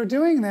as we were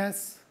doing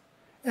this,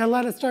 it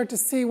let us start to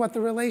see what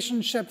the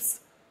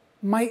relationships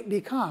might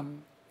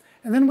become.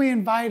 And then we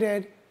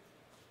invited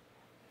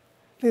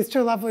these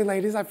two lovely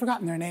ladies. I've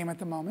forgotten their name at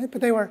the moment,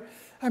 but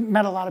I've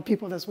met a lot of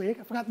people this week.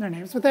 I've forgotten their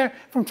names, but they're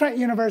from Trent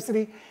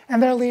University,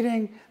 and they're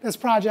leading this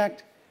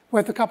project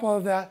with a couple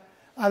of the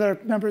other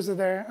members of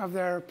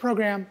their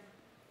program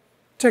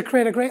to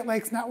create a Great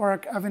Lakes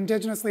network of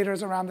Indigenous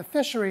leaders around the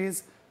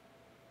fisheries.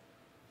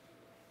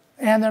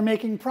 And they're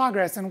making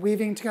progress and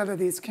weaving together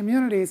these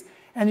communities,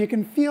 and you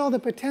can feel the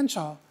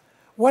potential.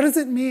 What does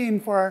it mean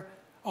for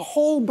a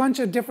whole bunch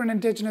of different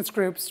Indigenous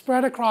groups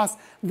spread across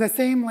the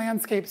same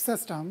landscape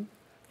system,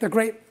 the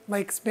Great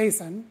Lakes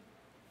Basin?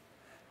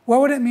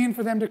 What would it mean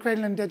for them to create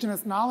an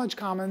Indigenous knowledge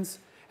commons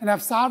and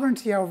have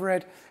sovereignty over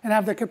it and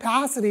have the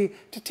capacity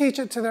to teach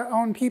it to their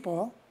own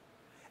people,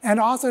 and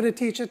also to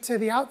teach it to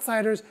the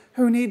outsiders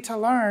who need to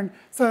learn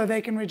so that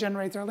they can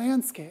regenerate their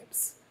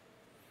landscapes?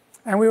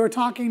 And we were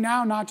talking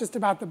now not just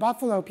about the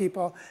Buffalo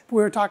people, but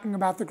we were talking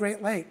about the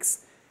Great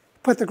Lakes.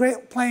 Put the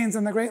Great Plains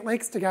and the Great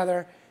Lakes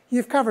together,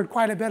 you've covered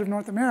quite a bit of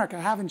North America,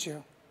 haven't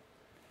you?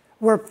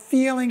 We're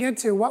feeling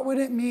into what would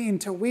it mean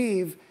to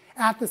weave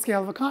at the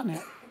scale of a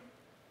continent.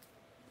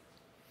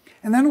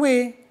 And then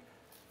we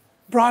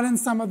brought in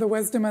some of the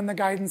wisdom and the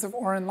guidance of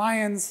Oren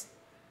Lyons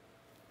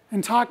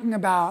and talking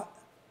about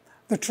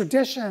the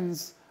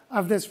traditions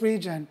of this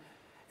region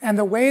and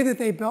the way that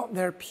they built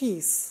their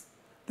peace,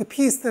 the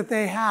peace that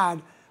they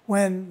had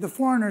when the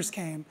foreigners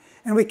came.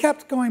 And we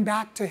kept going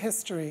back to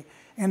history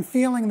and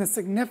feeling the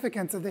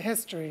significance of the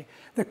history,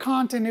 the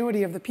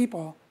continuity of the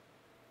people.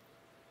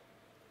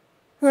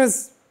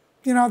 Because,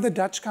 the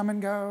Dutch come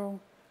and go,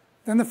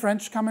 then the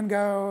French come and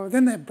go,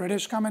 then the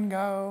British come and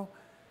go.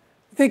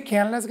 You think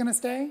Canada's going to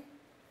stay? You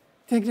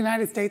think the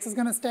United States is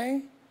going to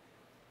stay?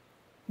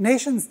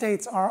 Nation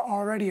states are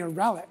already a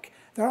relic.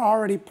 They're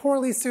already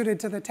poorly suited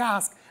to the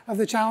task of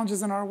the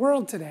challenges in our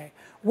world today.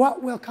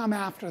 What will come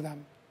after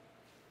them?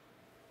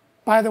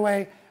 By the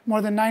way,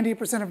 more than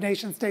 90% of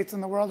nation states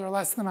in the world are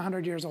less than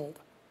 100 years old.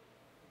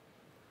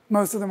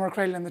 Most of them were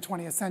created in the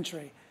 20th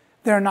century.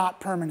 They're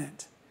not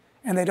permanent,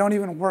 and they don't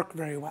even work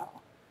very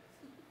well.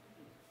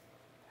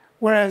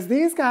 Whereas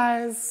these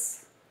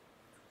guys,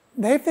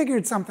 they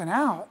figured something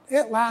out.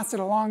 It lasted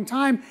a long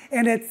time,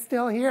 and it's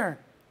still here.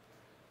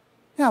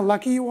 You know how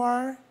lucky you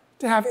are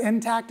to have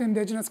intact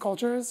Indigenous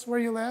cultures where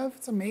you live?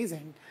 It's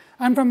amazing.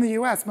 I'm from the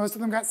US. Most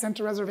of them got sent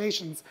to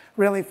reservations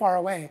really far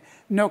away.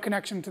 No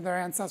connection to their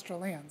ancestral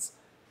lands.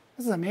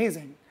 This is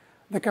amazing,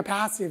 the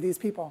capacity of these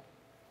people.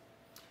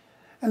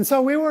 And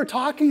so we were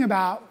talking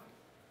about,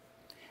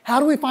 how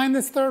do we find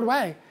this third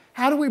way?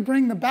 How do we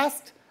bring the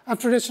best of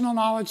traditional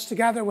knowledge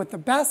together with the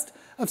best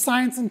of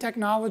science and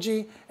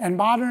technology and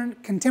modern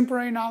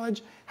contemporary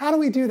knowledge? How do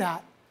we do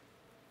that?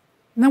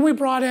 And then we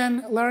brought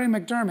in Larry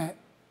McDermott.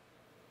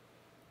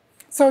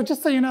 So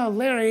just so you know,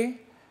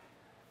 Larry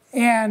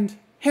and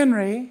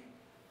Henry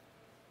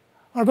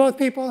are both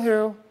people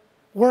who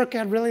work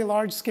at really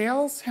large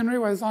scales. Henry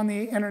was on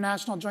the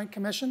International Joint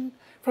Commission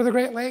for the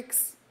Great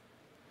Lakes.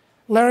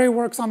 Larry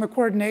works on the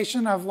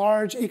coordination of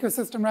large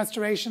ecosystem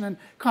restoration and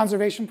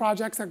conservation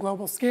projects at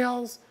global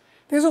scales.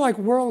 These are like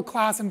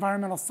world-class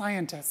environmental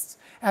scientists,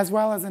 as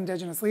well as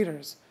Indigenous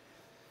leaders.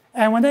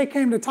 And when they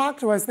came to talk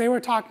to us, they were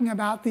talking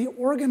about the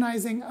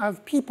organizing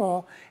of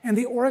people and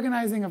the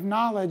organizing of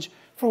knowledge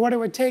for what it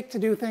would take to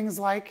do things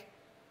like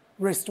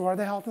restore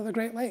the health of the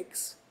Great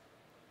Lakes,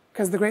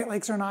 because the Great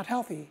Lakes are not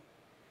healthy.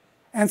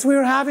 And so we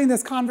were having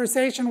this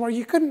conversation where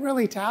you couldn't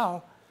really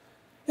tell.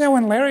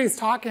 When Larry's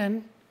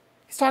talking,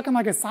 he's talking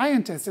like a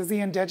scientist. Is he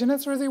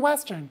Indigenous or is he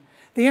Western?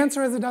 The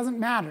answer is it doesn't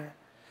matter.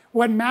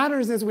 What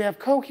matters is we have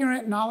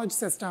coherent knowledge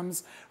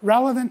systems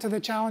relevant to the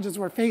challenges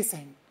we're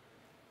facing.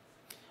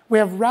 We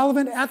have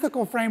relevant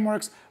ethical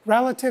frameworks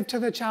relative to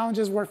the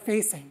challenges we're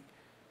facing.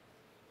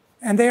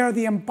 And they are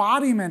the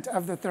embodiment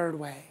of the third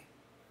way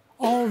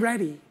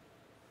already.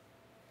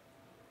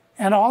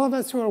 And all of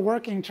us who are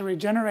working to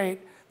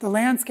regenerate the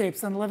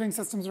landscapes and the living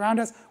systems around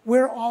us,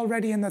 we're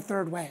already in the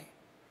third way.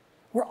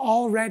 We're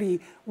already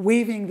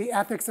weaving the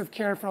ethics of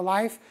care for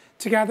life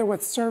together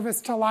with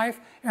service to life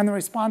and the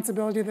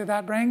responsibility that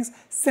that brings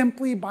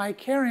simply by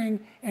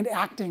caring and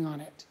acting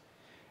on it.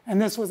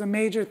 And this was a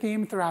major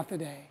theme throughout the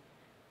day.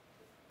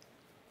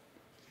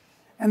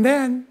 And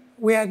then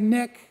we had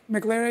Nick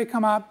McLary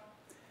come up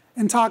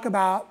and talk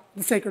about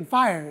the sacred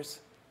fires.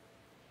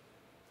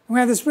 And we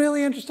had this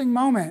really interesting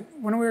moment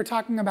when we were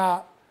talking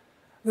about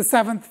the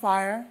seventh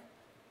fire.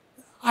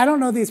 I don't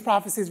know these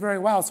prophecies very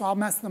well, so I'll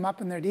mess them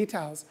up in their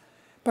details.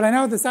 But I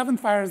know the seventh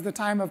fire is the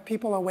time of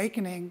people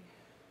awakening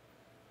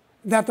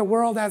that the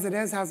world as it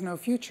is has no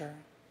future.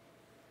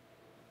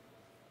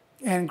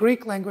 In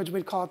Greek language,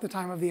 we'd call it the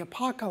time of the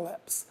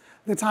apocalypse,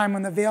 the time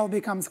when the veil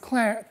becomes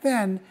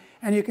thin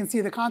and you can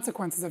see the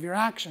consequences of your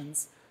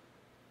actions.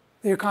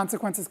 Your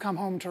consequences come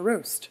home to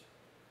roost.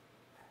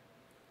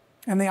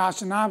 In the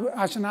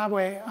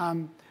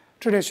Anishinaabe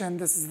tradition,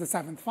 this is the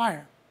seventh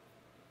fire.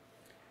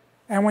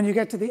 And when you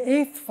get to the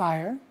eighth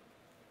fire,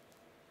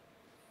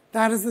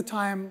 that is the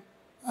time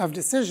of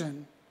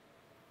decision.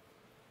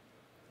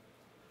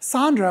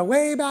 Sandra,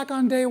 way back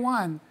on day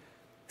one,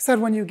 said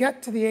when you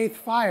get to the eighth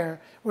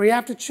fire, where you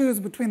have to choose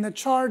between the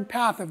charred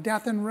path of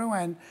death and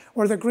ruin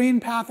or the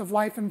green path of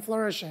life and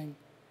flourishing,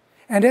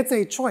 and it's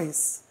a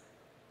choice,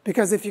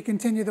 because if you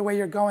continue the way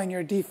you're going,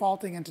 you're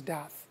defaulting into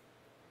death.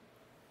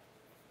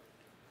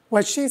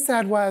 What she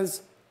said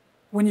was,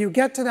 when you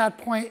get to that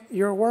point,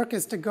 your work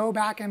is to go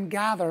back and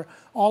gather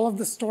all of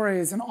the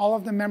stories and all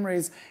of the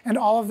memories and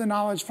all of the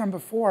knowledge from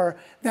before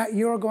that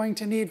you're going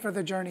to need for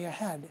the journey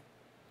ahead.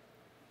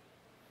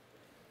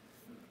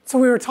 So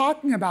we were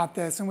talking about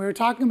this, and we were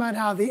talking about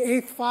how the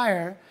eighth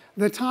fire,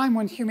 the time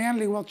when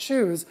humanity will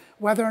choose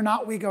whether or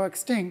not we go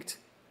extinct,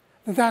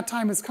 that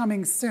time is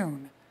coming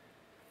soon.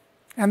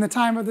 And the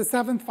time of the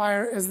seventh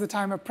fire is the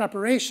time of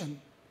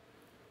preparation,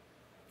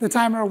 the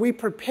time where we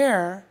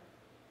prepare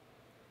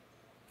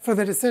for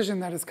the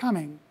decision that is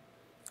coming.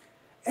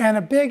 And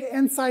a big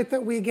insight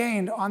that we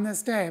gained on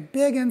this day, a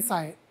big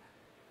insight,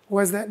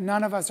 was that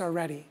none of us are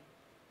ready.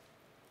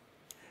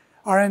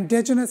 Our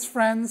indigenous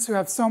friends who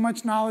have so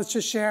much knowledge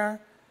to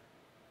share,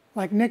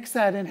 like Nick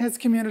said, in his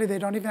community, they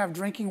don't even have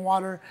drinking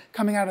water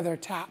coming out of their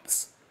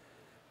taps.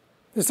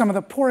 They're some of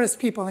the poorest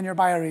people in your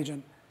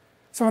bioregion,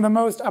 some of the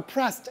most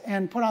oppressed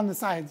and put on the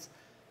sides.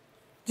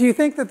 Do you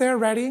think that they're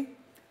ready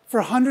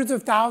for hundreds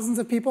of thousands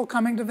of people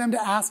coming to them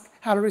to ask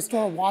how to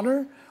restore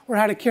water, or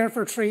how to care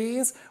for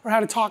trees, or how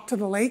to talk to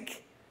the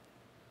lake?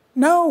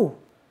 No,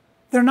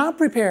 they're not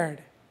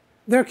prepared.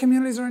 Their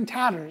communities are in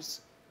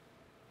tatters.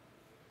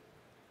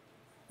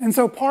 And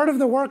so part of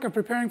the work of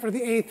preparing for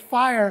the eighth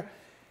fire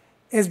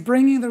is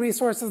bringing the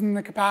resources and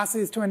the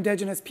capacities to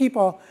indigenous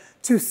people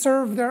to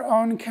serve their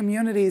own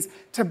communities,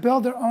 to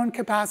build their own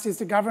capacities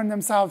to govern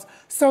themselves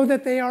so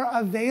that they are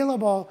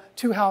available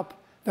to help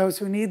those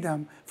who need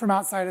them from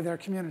outside of their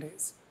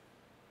communities.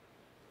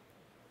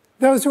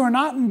 Those who are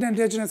not in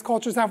indigenous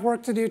cultures have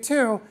work to do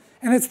too,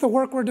 and it's the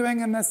work we're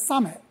doing in this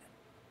summit.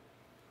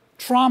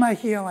 Trauma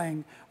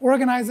healing,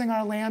 organizing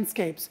our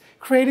landscapes,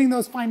 creating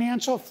those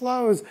financial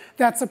flows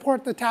that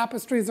support the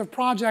tapestries of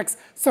projects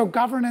so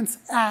governance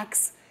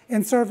acts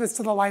in service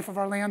to the life of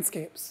our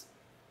landscapes.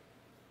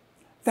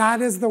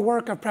 That is the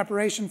work of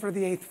preparation for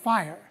the eighth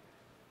fire.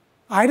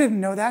 I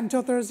didn't know that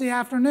until Thursday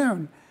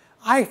afternoon.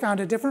 I found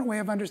a different way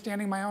of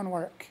understanding my own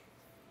work.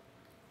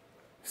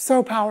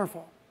 So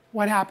powerful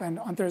what happened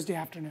on Thursday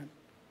afternoon.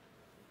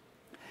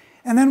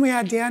 And then we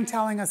had Dan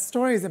telling us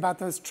stories about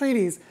those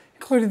treaties,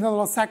 including the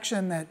little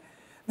section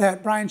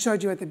that Brian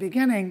showed you at the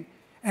beginning.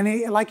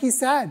 And like he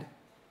said,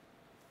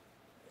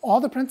 all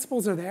the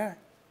principles are there.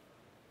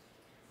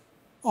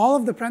 All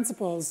of the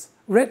principles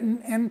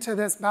written into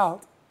this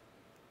belt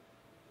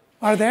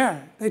are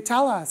there. They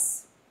tell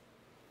us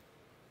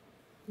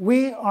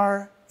we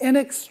are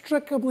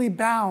inextricably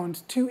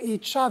bound to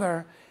each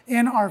other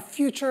in our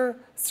future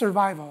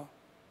survival.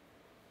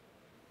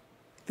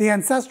 The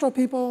ancestral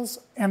peoples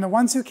and the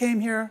ones who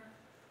came here,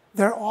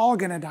 they're all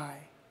going to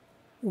die.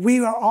 We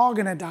are all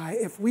going to die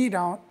if we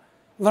don't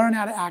learn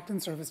how to act in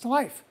service to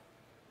life.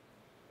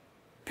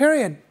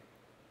 Period.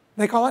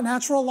 They call it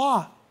natural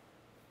law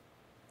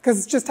because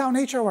it's just how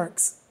nature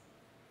works.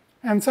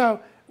 And so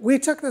we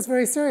took this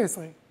very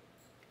seriously.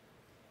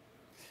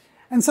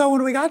 And so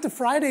when we got to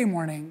Friday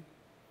morning,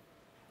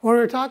 where we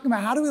were talking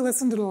about how do we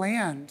listen to the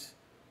land,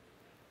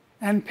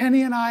 and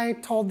Penny and I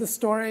told the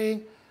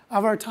story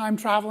of our time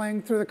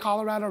traveling through the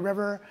Colorado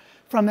River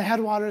from the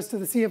headwaters to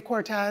the Sea of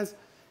Cortez.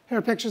 Here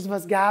are pictures of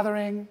us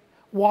gathering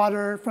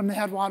water from the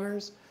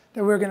headwaters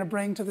that we were going to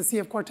bring to the Sea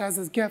of Cortez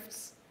as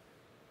gifts.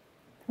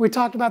 We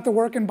talked about the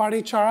work in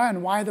Barichara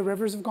and why the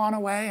rivers have gone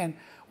away and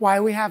why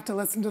we have to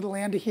listen to the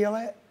land to heal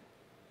it.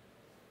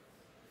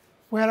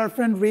 We had our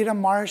friend Rita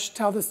Marsh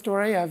tell the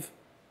story of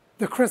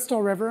the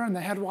Crystal River and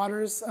the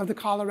headwaters of the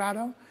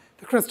Colorado,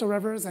 the Crystal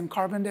Rivers in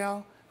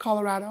Carbondale,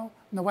 Colorado,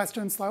 in the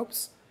western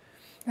slopes.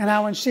 And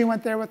how when she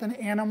went there with an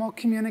animal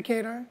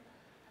communicator,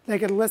 they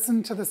could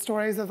listen to the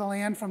stories of the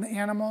land from the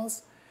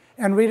animals.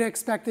 And Rita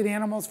expected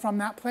animals from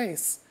that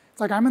place.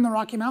 It's like, I'm in the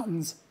Rocky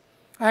Mountains.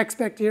 I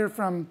expect to hear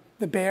from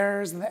the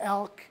bears and the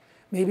elk,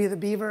 maybe the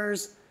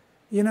beavers.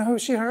 You know who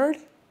she heard?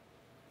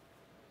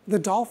 The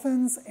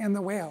dolphins and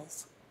the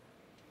whales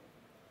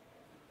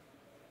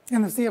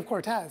in the Sea of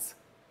Cortez,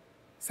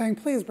 saying,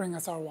 please bring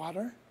us our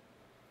water.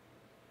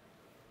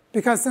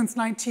 Because since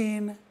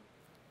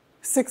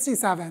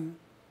 1967,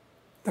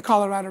 the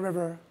Colorado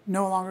River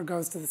no longer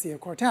goes to the Sea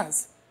of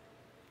Cortez.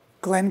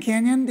 Glen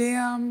Canyon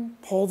Dam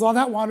holds all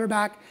that water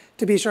back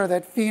to be sure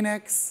that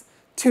Phoenix,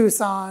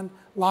 Tucson,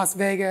 Las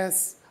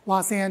Vegas,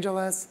 Los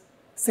Angeles,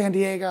 San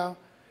Diego,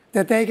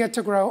 that they get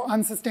to grow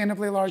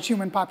unsustainably large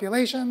human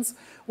populations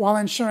while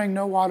ensuring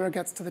no water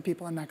gets to the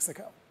people in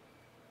Mexico.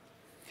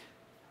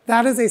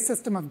 That is a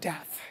system of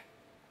death.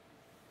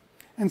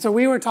 And so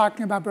we were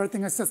talking about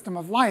birthing a system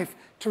of life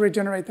to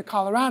regenerate the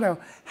Colorado.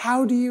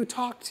 How do you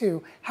talk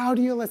to? How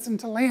do you listen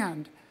to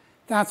land?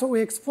 That's what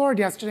we explored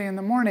yesterday in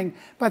the morning.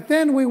 But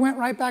then we went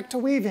right back to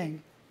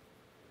weaving.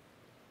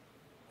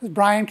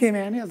 Brian came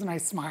in, he has a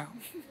nice smile.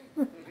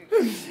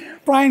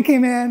 Brian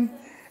came in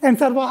and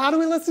said, well, how do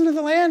we listen to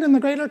the land in the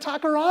greater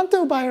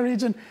Takaranto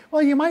bioregion?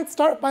 Well, you might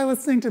start by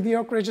listening to the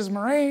Oak Ridges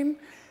Moraine,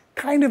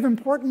 kind of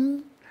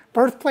important,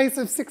 birthplace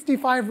of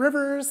 65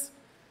 rivers,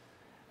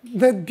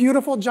 the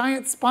beautiful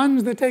giant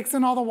sponge that takes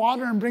in all the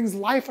water and brings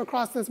life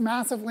across this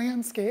massive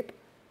landscape.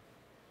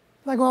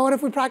 Like, well, what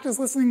if we practice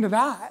listening to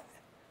that?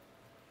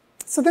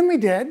 So then we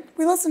did.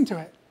 We listened to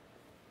it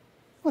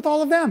with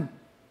all of them.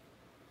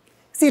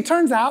 See, it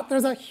turns out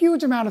there's a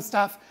huge amount of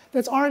stuff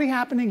that's already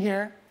happening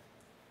here.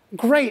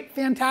 Great,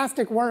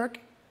 fantastic work.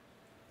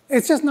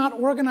 It's just not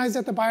organized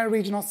at the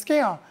bioregional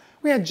scale.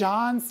 We had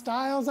John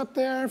Stiles up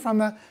there from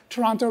the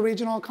Toronto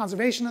Regional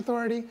Conservation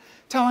Authority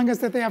telling us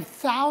that they have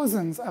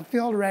thousands of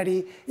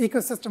field-ready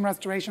ecosystem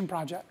restoration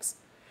projects.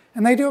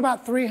 And they do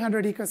about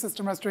 300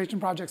 ecosystem restoration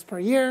projects per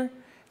year.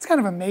 It's kind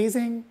of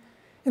amazing.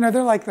 You know,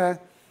 they're like the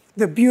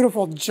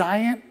beautiful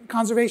giant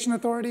conservation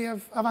authority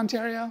of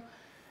Ontario,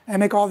 and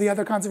make all the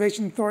other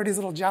conservation authorities a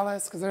little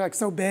jealous because they're like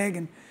so big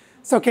and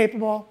so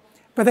capable.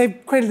 But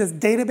they've created this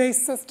database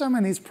system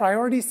and these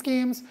priority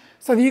schemes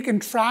so that you can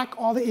track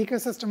all the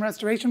ecosystem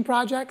restoration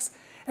projects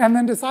and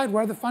then decide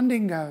where the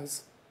funding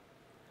goes.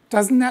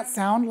 Doesn't that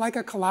sound like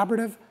a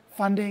collaborative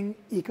funding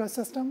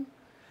ecosystem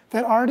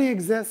that already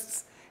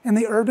exists in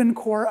the urban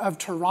core of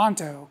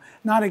Toronto?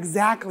 Not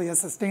exactly a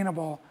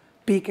sustainable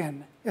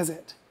beacon, is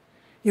it?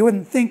 You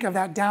wouldn't think of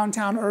that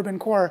downtown urban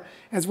core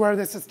as where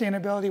the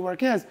sustainability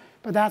work is,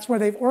 but that's where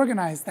they've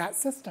organized that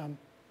system.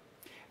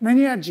 And then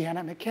you had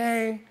Janet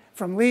McKay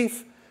from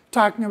LEAF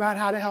talking about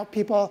how to help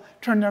people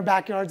turn their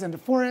backyards into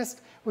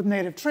forest with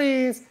native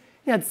trees.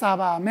 You had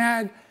Saba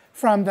Ahmed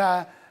from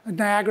the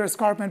Niagara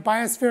Escarpment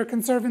Biosphere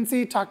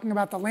Conservancy talking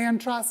about the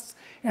land trusts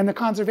and the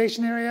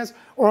conservation areas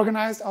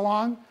organized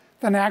along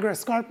the Niagara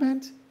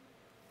Escarpment.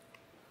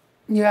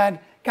 You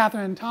had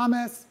Catherine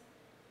Thomas.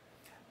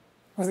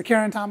 Was it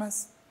Karen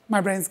Thomas?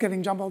 My brain's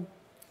getting jumbled.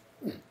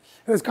 Who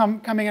was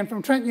coming in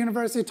from Trent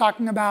University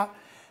talking about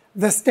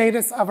the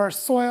status of our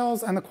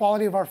soils and the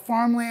quality of our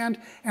farmland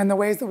and the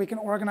ways that we can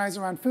organize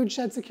around food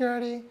shed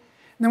security. And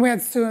then we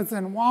had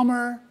Susan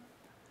Walmer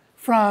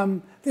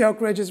from the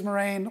Oak Ridges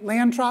Moraine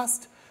Land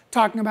Trust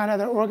talking about how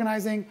they're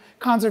organizing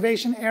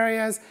conservation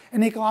areas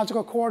and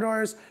ecological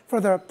corridors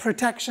for the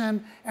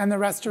protection and the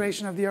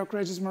restoration of the Oak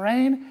Ridges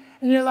Moraine.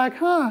 And you're like,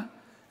 huh,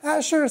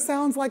 that sure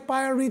sounds like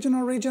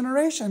bioregional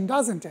regeneration,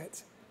 doesn't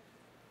it?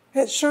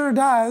 It sure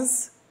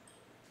does.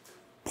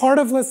 Part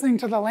of listening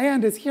to the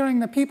land is hearing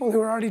the people who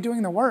are already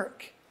doing the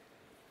work.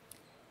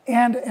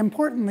 And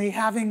importantly,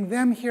 having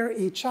them hear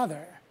each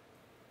other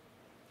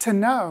to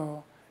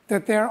know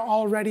that they're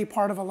already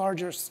part of a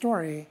larger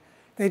story.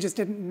 They just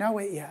didn't know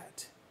it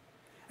yet.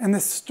 And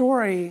the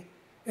story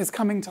is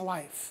coming to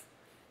life.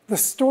 The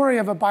story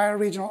of a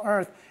bioregional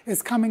Earth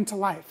is coming to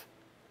life.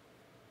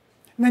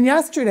 And then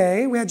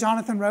yesterday, we had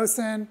Jonathan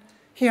Rosen.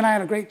 He and I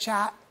had a great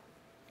chat.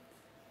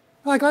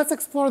 Like, let's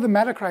explore the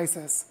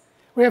meta-crisis.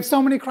 We have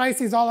so many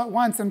crises all at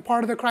once, and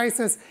part of the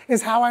crisis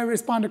is how I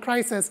respond to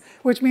crisis,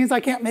 which means I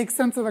can't make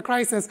sense of the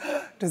crisis.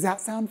 Does that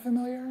sound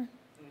familiar?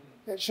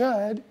 It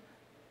should.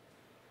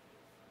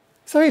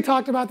 So he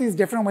talked about these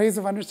different ways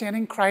of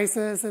understanding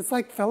crisis. It's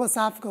like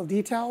philosophical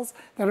details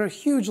that are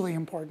hugely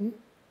important.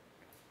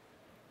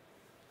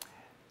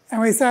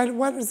 And we said,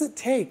 what does it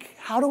take?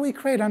 How do we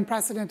create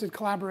unprecedented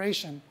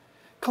collaboration?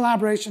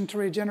 Collaboration to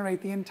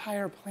regenerate the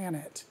entire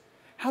planet.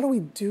 How do we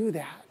do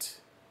that?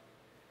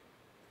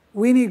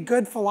 We need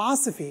good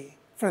philosophy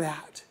for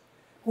that.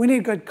 We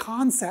need good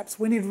concepts.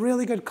 We need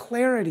really good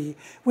clarity.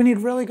 We need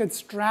really good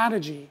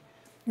strategy.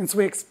 And so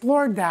we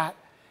explored that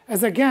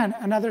as, again,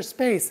 another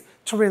space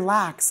to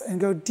relax and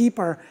go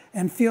deeper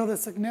and feel the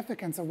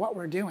significance of what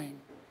we're doing.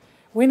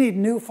 We need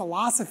new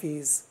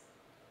philosophies,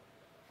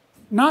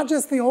 not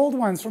just the old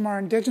ones from our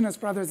Indigenous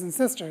brothers and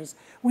sisters.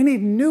 We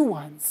need new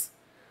ones,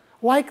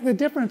 like the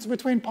difference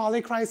between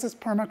polycrisis,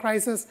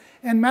 permacrisis,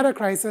 and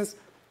metacrisis,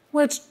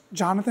 which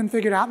Jonathan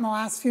figured out in the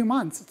last few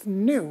months. It's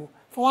new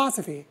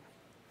philosophy.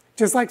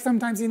 Just like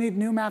sometimes you need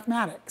new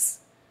mathematics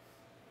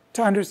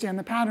to understand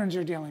the patterns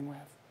you're dealing with.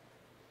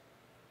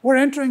 We're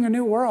entering a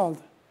new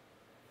world.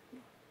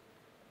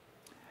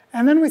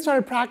 And then we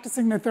started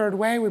practicing the third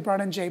way. We brought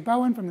in Jay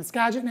Bowen from the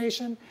Skagit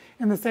Nation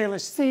in the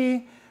Salish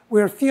Sea.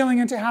 We were feeling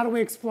into how do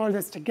we explore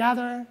this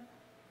together.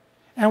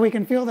 And we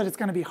can feel that it's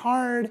going to be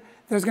hard.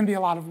 There's going to be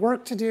a lot of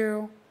work to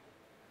do.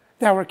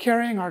 That we're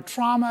carrying our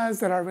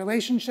traumas, that our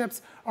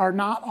relationships are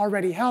not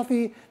already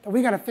healthy, that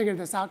we got to figure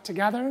this out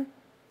together.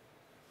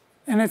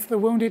 and it's the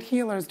wounded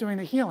healers doing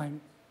the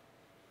healing.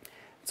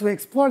 So we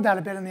explored that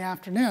a bit in the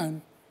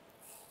afternoon.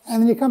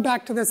 And then you come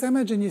back to this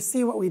image and you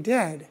see what we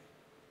did.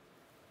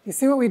 You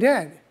see what we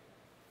did?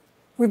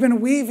 We've been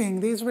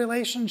weaving these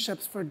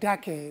relationships for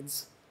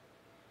decades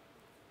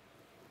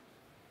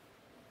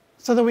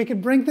so that we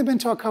could bring them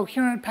into a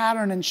coherent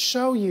pattern and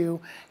show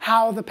you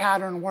how the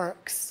pattern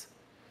works.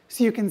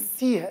 So you can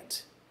see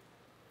it.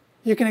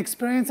 You can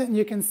experience it and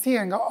you can see it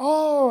and go,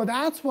 oh,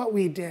 that's what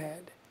we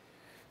did.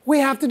 We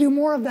have to do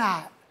more of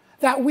that.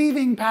 That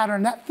weaving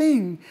pattern, that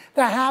thing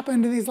that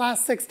happened in these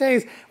last 6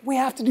 days, we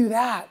have to do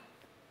that.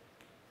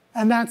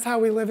 And that's how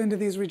we live into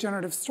these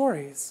regenerative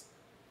stories.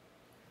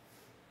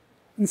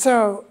 And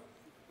so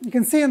you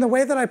can see in the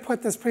way that I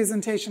put this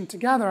presentation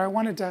together, I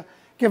wanted to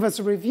give us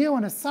a review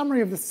and a summary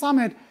of the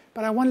summit,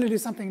 but I wanted to do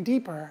something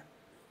deeper.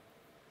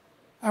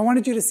 I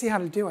wanted you to see how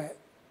to do it.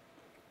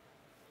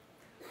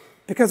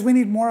 Because we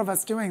need more of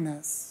us doing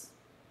this.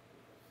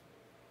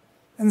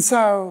 And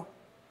so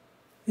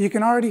you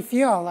can already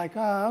feel like,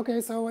 okay,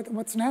 so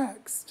what's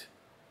next?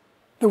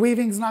 The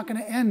weaving's not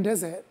going to end,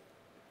 is it?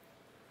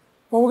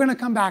 Well, we're going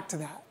to come back to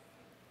that.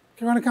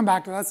 We're going to come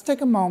back to that. Let's take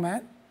a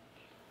moment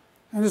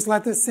and just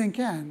let this sink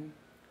in.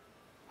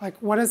 Like,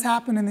 what has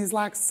happened in these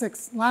last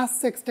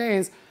six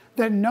days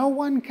that no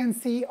one can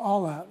see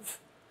all of?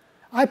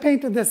 I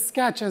painted this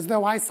sketch as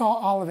though I saw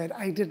all of it.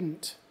 I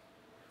didn't.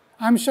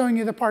 I'm showing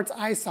you the parts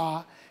I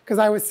saw because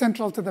I was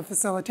central to the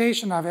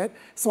facilitation of it,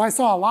 so I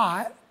saw a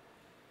lot.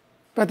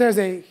 But there's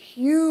a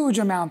huge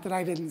amount that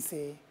I didn't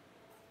see.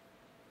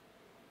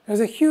 There's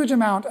a huge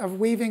amount of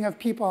weaving of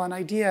people and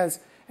ideas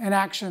and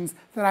actions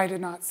that I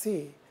did not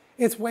see.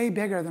 It's way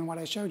bigger than what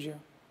I showed you.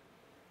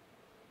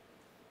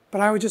 But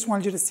I just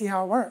wanted you to see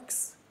how it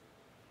works.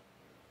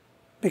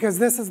 Because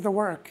this is the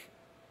work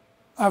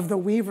of the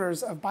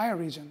weavers of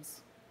bioregions.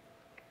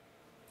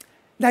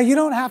 Now, you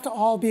don't have to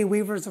all be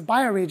weavers of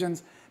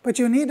bioregions, but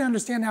you need to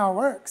understand how it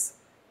works.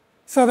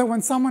 So that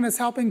when someone is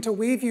helping to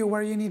weave you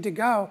where you need to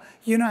go,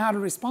 you know how to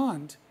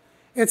respond.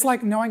 It's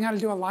like knowing how to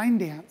do a line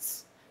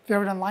dance. If you've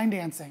ever done line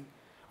dancing,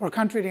 or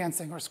country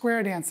dancing, or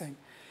square dancing,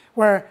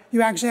 where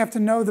you actually have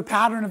to know the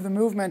pattern of the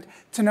movement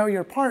to know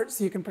your part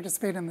so you can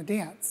participate in the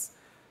dance.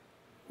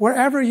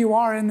 Wherever you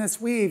are in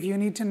this weave, you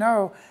need to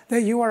know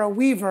that you are a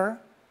weaver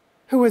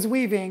who is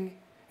weaving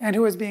and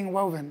who is being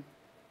woven.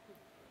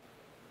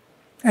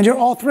 And you're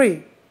all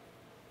three.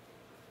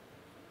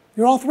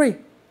 You're all three.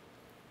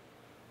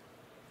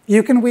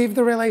 You can weave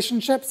the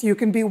relationships, you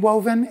can be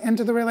woven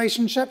into the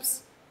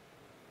relationships,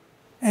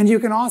 and you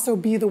can also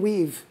be the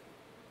weave,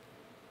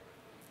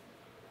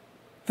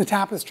 the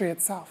tapestry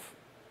itself.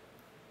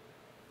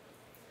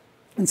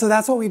 And so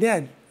that's what we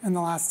did in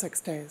the last 6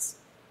 days.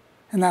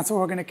 And that's what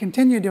we're going to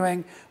continue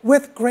doing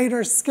with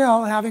greater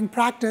skill, having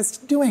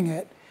practiced doing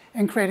it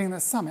and creating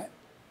this summit.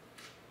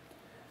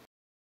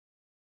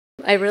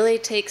 I really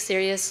take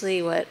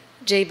seriously what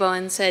Jay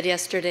Bowen said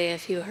yesterday,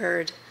 if you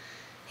heard.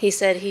 He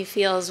said he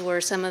feels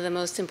we're some of the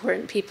most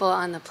important people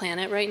on the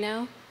planet right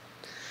now.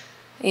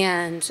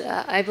 And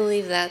I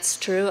believe that's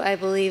true. I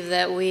believe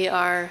that we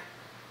are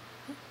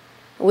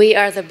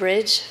the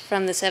bridge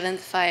from the 7th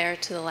fire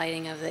to the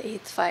lighting of the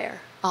 8th fire.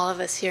 All of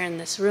us here in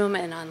this room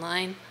and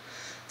online.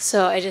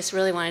 So I just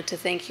really wanted to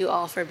thank you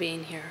all for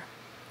being here.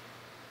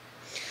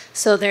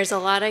 So there's a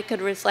lot I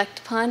could reflect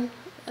upon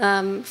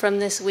from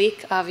this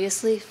week,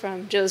 obviously,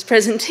 from Joe's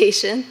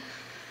presentation.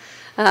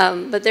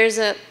 But there's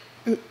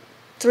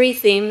 3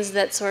 themes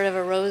that sort of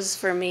arose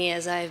for me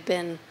as I've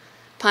been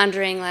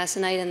pondering last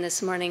night and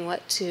this morning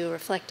what to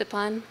reflect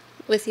upon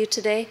with you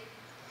today.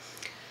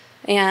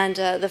 And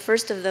the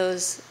first of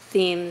those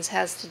themes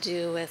has to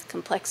do with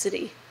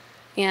complexity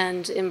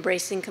and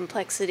embracing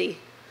complexity.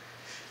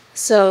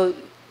 So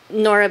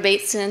Nora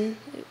Bateson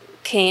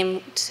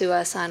came to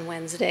us on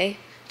Wednesday.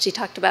 She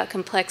talked about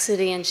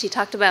complexity and she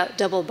talked about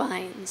double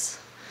binds.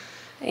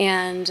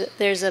 And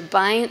there's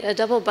a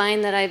double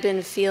bind that I've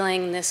been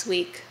feeling this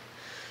week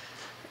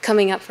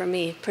coming up for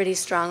me pretty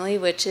strongly,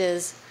 which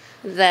is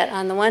that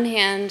on the one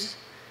hand,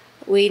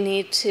 we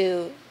need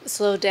to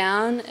slow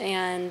down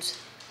and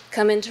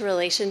come into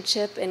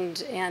relationship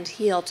and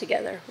heal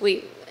together.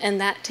 And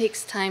that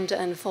takes time to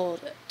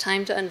unfold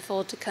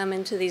to come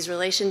into these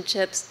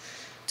relationships,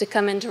 to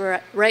come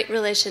into right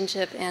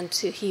relationship and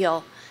to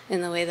heal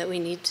in the way that we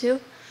need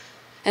to.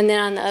 And then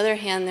on the other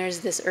hand,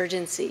 there's this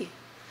urgency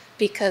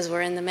because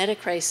we're in the meta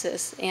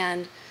crisis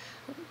and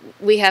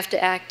we have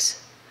to act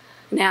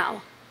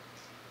now.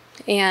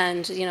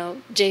 And, you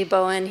know, Jay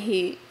Bowen,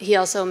 he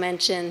also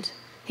mentioned,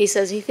 he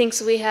says he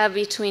thinks we have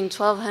between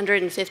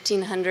 1,200 and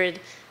 1,500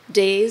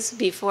 days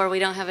before we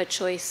don't have a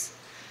choice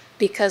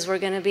because we're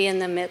going to be in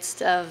the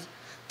midst of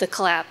the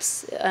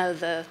collapse,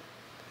 the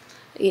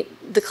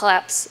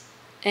collapse,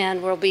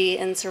 and we'll be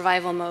in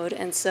survival mode.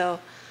 And so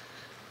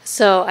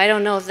I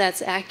don't know if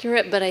that's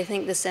accurate, but I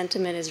think the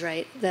sentiment is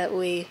right,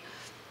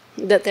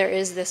 that there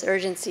is this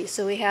urgency.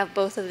 So we have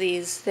both of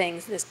these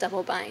things, this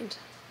double bind.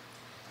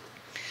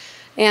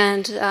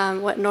 And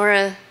what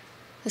Nora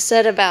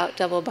said about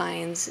double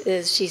binds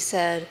is she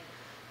said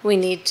we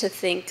need to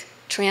think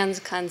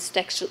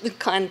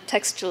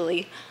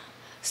contextually,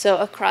 so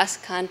across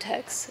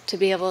contexts, to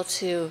be able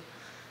to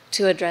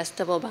address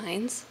double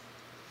binds.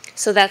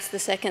 So that's the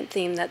second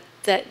theme that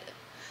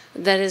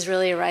is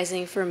really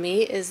arising for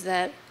me, is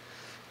that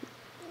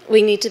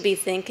we need to be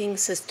thinking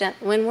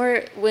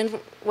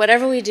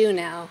whatever we do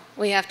now,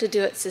 we have to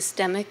do it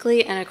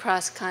systemically and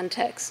across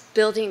contexts,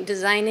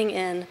 designing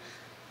in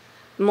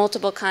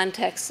multiple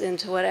contexts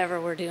into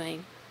whatever we're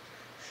doing.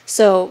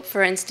 So,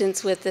 for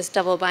instance, with this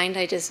double bind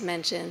I just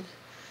mentioned,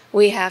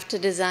 we have to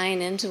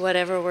design into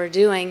whatever we're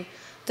doing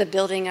the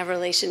building of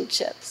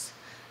relationships,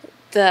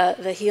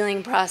 the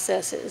healing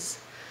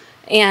processes,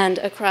 and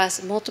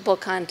across multiple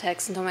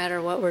contexts, no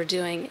matter what we're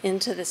doing,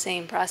 into the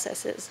same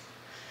processes.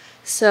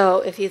 So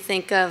if you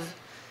think of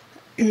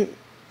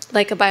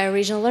like a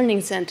bioregional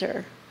learning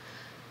center,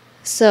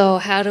 so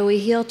how do we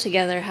heal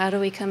together? How do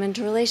we come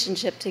into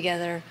relationship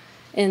together?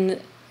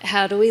 And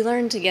how do we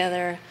learn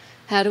together?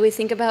 How do we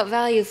think about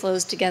value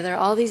flows together?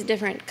 All these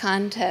different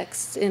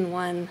contexts in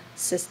one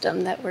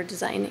system that we're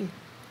designing.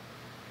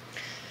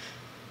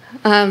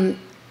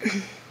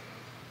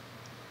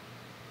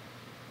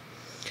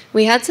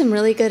 We had some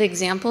really good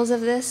examples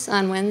of this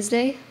on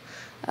Wednesday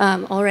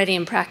already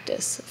in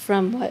practice,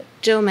 from what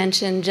Joe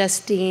mentioned,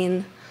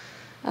 Justine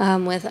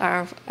with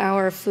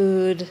our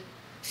food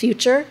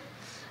future,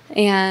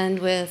 and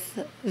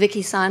with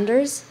Vicki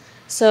Saunders.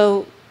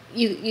 So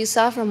you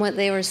saw from what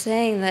they were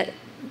saying that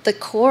the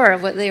core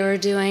of what they were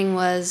doing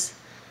was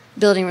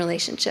building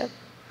relationship.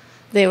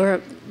 They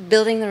were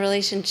building the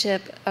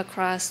relationship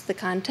across the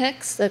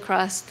context,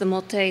 across the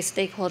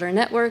multi-stakeholder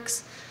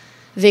networks.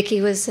 Vicki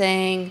was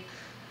saying,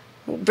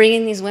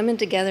 bringing these women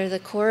together, the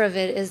core of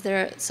it is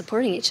they're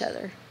supporting each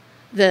other,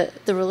 the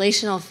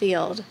relational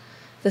field,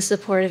 the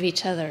support of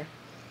each other.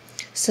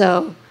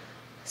 So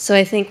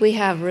I think we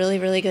have really,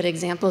 really good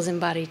examples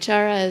in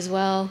Barichara as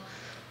well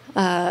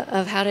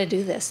of how to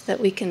do this,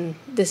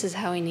 this is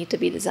how we need to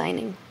be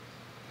designing.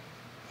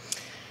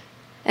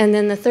 And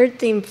then the third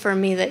theme for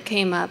me that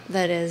came up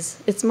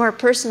it's more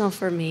personal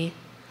for me,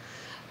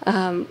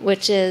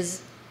 which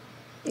is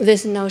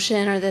this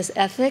notion or this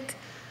ethic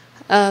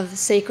of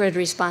sacred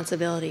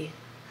responsibility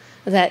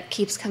that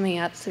keeps coming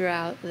up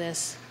throughout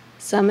this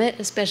summit,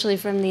 especially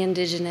from the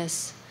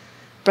Indigenous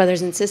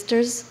brothers and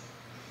sisters.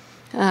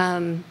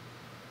 There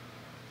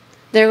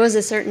was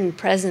a certain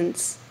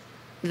presence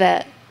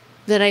that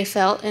I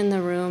felt in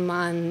the room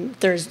on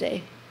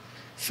Thursday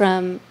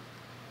from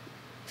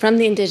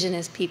the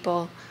Indigenous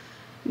people,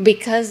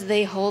 because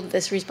they hold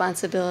this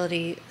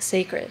responsibility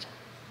sacred.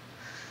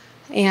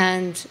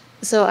 And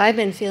so I've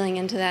been feeling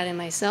into that in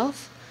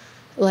myself.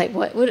 Like,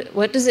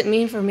 what does it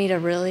mean for me to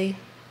really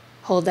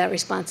hold that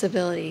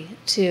responsibility,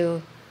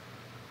 to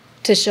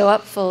show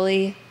up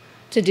fully,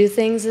 to do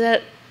things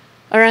that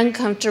are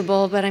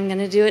uncomfortable, but I'm going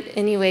to do it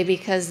anyway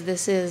because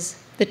this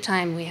is the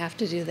time we have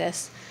to do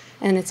this.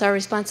 And it's our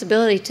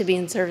responsibility to be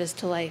in service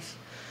to life.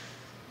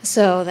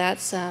 So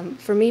that's,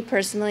 for me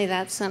personally,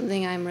 that's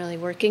something I'm really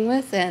working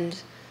with and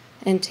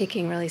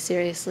taking really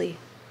seriously.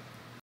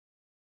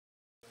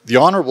 The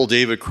Honourable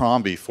David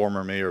Crombie,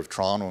 former Mayor of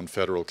Toronto and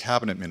Federal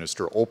Cabinet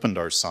Minister, opened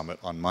our summit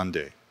on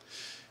Monday.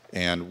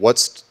 And what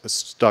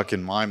stuck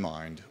in my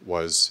mind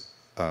was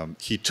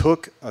he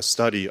took a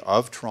study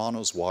of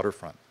Toronto's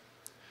waterfront.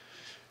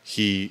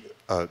 He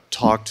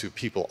talked to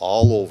people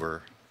all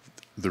over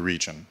the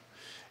region,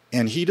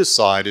 and he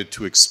decided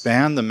to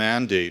expand the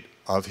mandate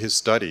of his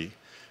study.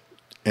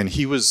 And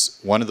he was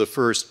one of the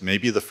first,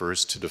 maybe the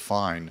first, to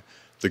define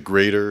the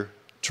Greater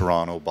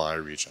Toronto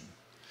Bioregion.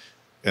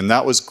 And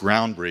that was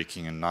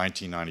groundbreaking in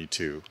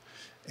 1992,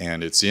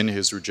 and it's in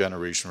his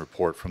regeneration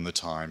report from the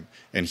time,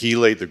 and he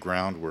laid the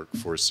groundwork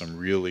for some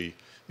really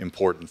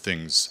important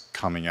things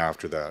coming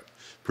after that.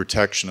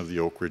 Protection of the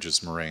Oak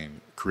Ridges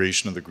moraine,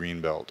 creation of the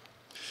Greenbelt.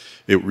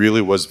 It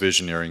really was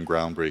visionary and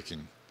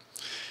groundbreaking.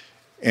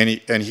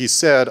 And he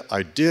said,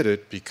 I did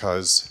it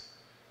because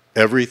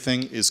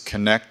everything is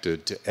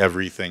connected to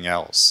everything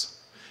else.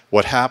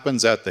 What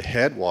happens at the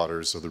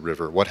headwaters of the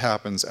river, what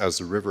happens as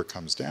the river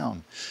comes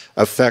down,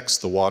 affects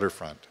the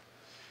waterfront.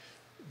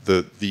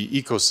 The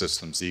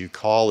ecosystems, the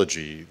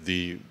ecology,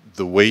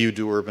 the way you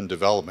do urban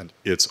development,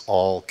 it's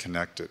all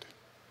connected.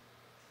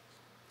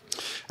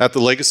 At the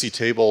Legacy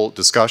Table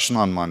discussion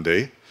on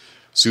Monday,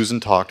 Susan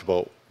talked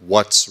about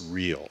what's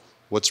real.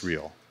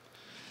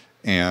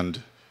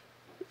 And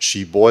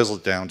she boils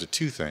it down to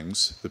two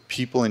things: the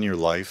people in your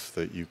life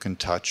that you can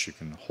touch, you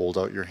can hold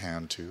out your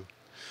hand to,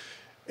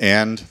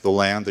 and the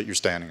land that you're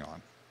standing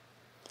on.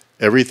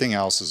 Everything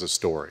else is a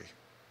story.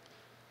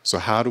 So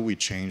how do we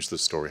change the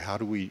story? How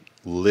do we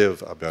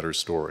live a better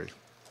story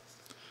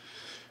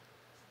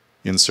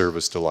in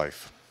service to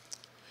life?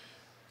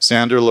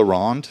 Sandra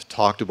Laronde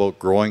talked about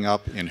growing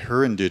up in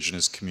her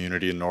Indigenous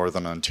community in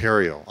Northern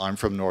Ontario. I'm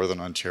from Northern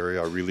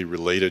Ontario. I really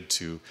related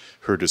to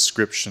her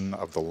description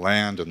of the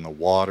land and the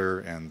water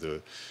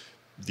and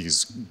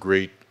these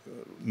great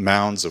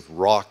mounds of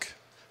rock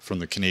from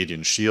the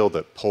Canadian Shield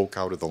that poke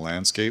out of the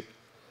landscape.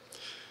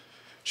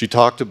 She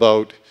talked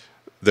about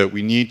that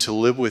we need to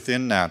live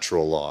within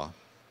natural law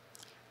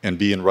and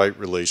be in right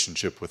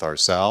relationship with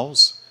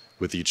ourselves,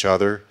 with each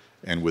other,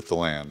 and with the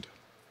land.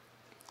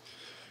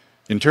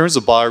 In terms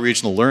of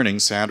bioregional learning,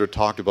 Sandra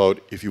talked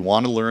about if you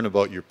want to learn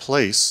about your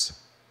place,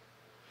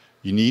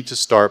 you need to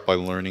start by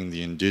learning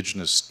the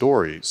Indigenous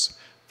stories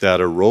that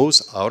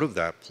arose out of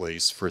that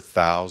place for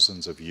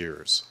thousands of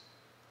years.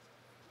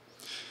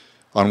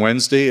 On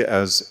Wednesday,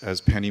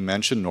 as Penny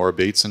mentioned, Nora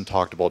Bateson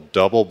talked about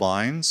double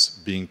binds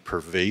being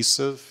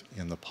pervasive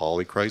in the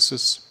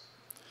polycrisis,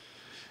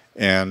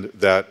 and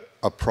that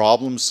a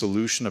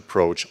problem-solution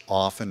approach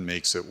often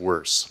makes it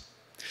worse.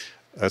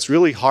 That's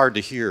really hard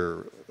to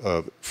hear.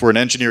 For an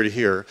engineer to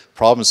hear,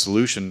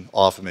 problem-solution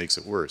often makes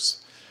it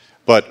worse.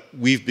 But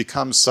we've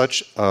become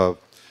such a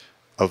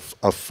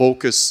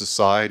focused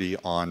society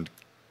on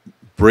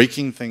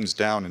breaking things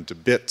down into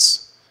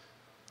bits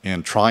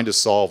and trying to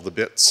solve the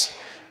bits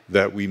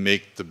that we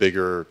make the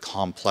bigger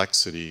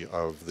complexity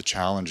of the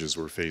challenges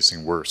we're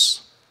facing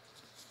worse.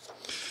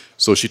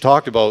 So she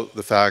talked about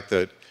the fact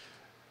that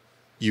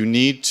you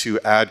need to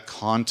add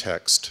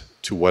context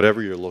to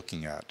whatever you're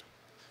looking at.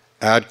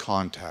 Add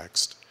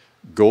context,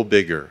 go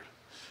bigger,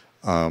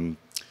 and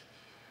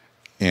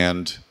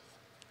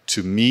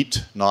to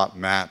meet, not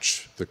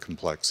match the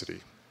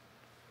complexity.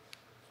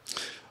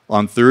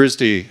 On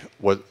Thursday,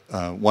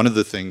 one of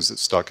the things that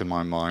stuck in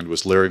my mind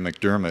was Larry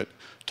McDermott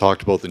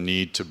talked about the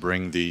need to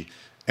bring the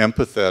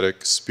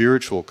empathetic,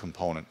 spiritual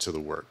component to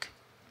the work.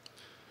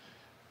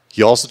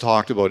 He also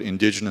talked about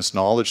Indigenous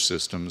knowledge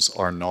systems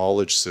are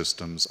knowledge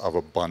systems of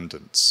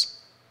abundance,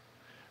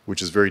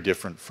 which is very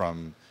different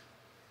from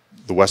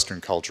the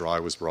Western culture I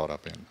was brought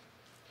up in.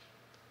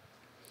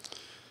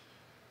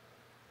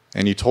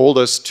 And he told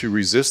us to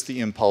resist the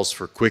impulse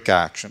for quick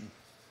action.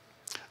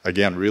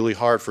 Again, really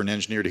hard for an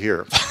engineer to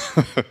hear.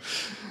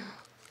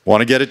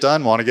 Want to get it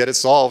done, want to get it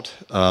solved.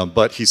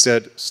 But he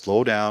said,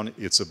 slow down,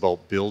 it's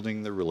about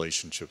building the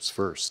relationships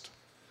first.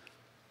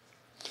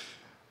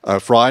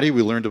 Friday,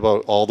 we learned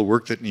about all the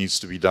work that needs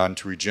to be done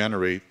to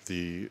regenerate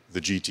the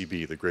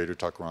GTB, the Greater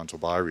Takaranto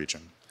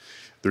Bioregion.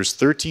 There's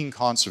 13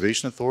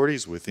 conservation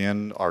authorities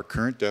within our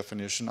current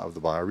definition of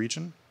the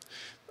bioregion.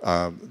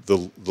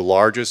 The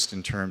largest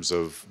in terms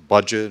of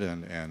budget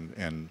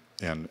and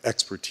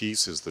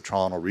expertise is the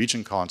Toronto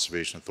Region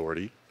Conservation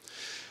Authority.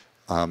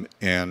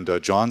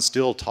 John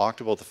Still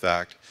talked about the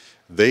fact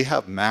they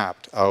have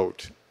mapped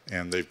out,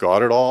 and they've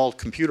got it all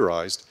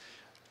computerized,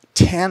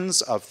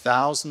 tens of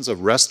thousands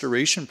of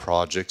restoration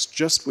projects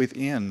just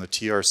within the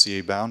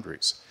TRCA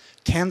boundaries.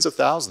 Tens of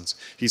thousands.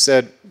 He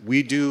said,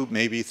 we do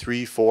maybe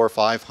 300, 400,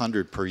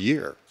 500 per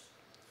year.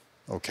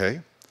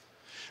 Okay?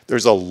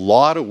 There's a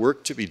lot of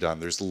work to be done.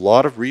 There's a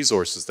lot of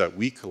resources that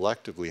we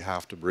collectively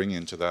have to bring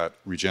into that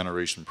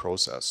regeneration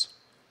process.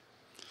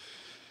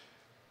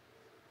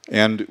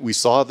 And we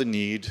saw the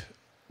need.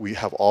 We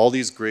have all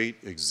these great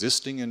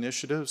existing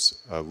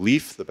initiatives,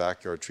 LEAF, the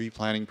Backyard Tree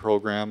Planting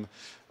Program,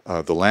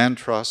 the land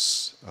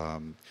trusts,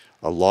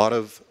 a lot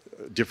of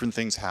different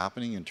things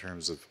happening in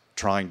terms of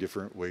trying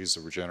different ways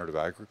of regenerative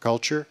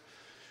agriculture.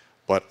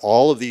 But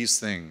all of these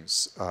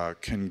things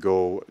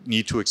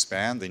need to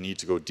expand, they need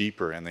to go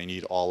deeper, and they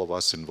need all of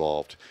us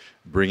involved,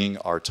 bringing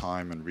our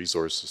time and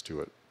resources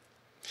to it.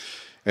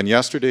 And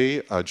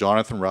yesterday,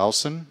 Jonathan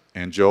Rowson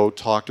and Joe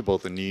talked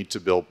about the need to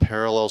build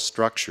parallel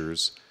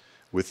structures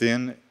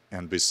within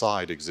and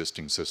beside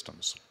existing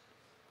systems.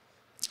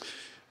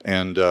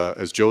 And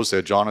as Joe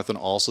said, Jonathan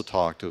also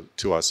talked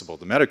to us about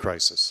the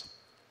metacrisis,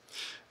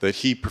 that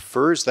he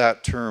prefers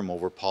that term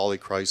over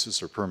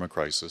polycrisis or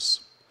permacrisis.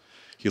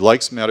 He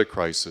likes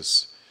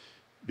metacrisis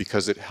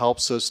because it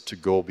helps us to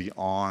go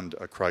beyond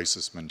a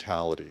crisis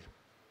mentality.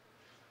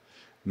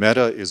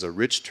 Meta is a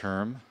rich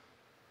term,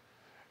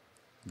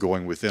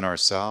 going within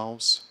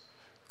ourselves,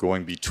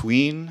 going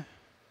between,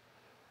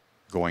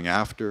 going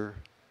after,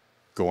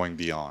 going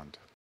beyond.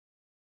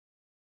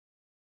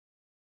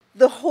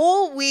 The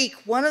whole week,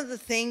 one of the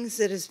things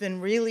that has been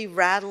really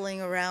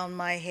rattling around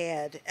my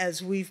head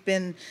as we've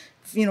been,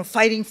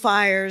 fighting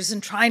fires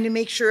and trying to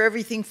make sure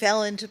everything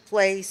fell into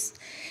place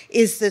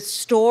is that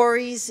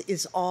stories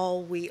is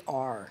all we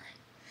are.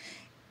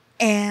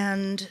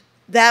 And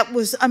that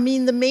was,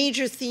 the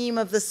major theme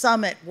of the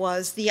summit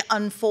was the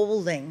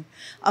unfolding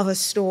of a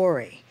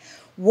story.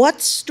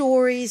 What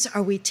stories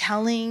are we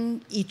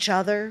telling each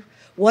other?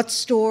 What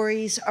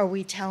stories are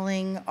we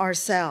telling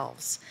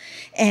ourselves?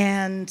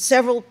 And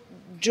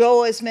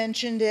Joe has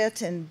mentioned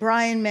it, and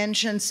Brian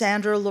mentioned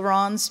Sandra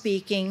Laurent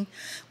speaking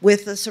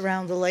with us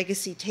around the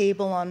legacy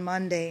table on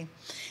Monday.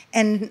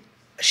 And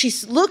she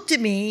looked at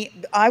me,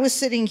 I was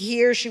sitting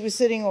here, she was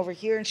sitting over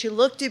here, and she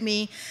looked at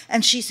me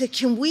and she said,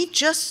 can we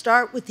just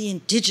start with the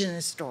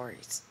Indigenous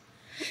stories?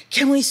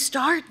 Can we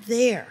start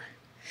there?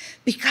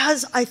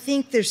 Because I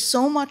think there's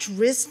so much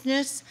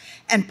richness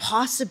and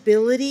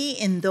possibility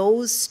in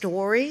those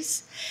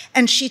stories.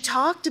 And she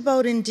talked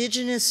about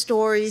Indigenous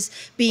stories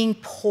being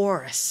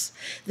porous,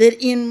 that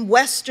in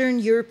Western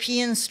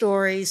European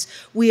stories,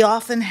 we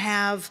often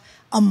have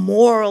a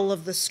moral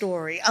of the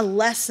story, a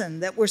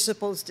lesson that we're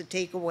supposed to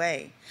take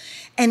away.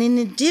 And in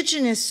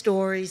Indigenous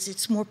stories,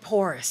 it's more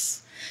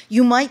porous.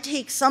 You might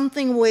take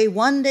something away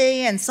one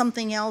day and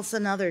something else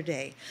another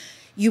day.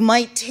 You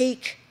might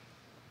take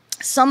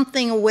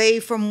something away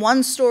from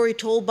one story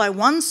told by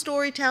one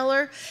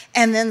storyteller,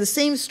 and then the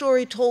same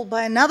story told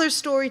by another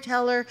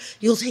storyteller,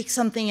 you'll take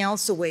something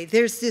else away.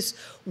 There's this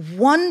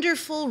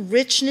wonderful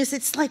richness.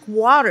 It's like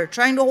water,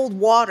 trying to hold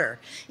water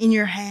in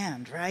your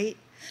hand, right?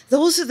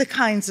 Those are the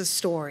kinds of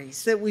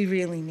stories that we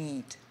really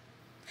need.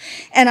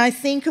 And I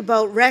think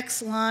about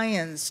Rex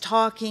Lyons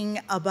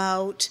talking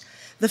about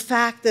the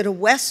fact that a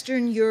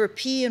Western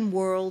European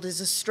world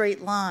is a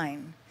straight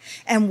line.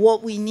 And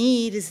what we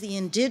need is the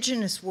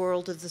Indigenous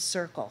world of the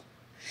circle.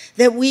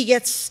 That we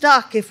get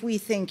stuck if we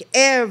think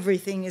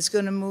everything is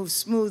going to move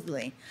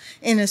smoothly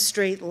in a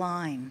straight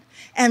line.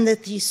 And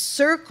that these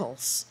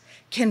circles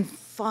can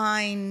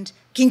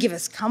give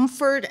us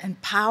comfort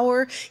and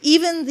power.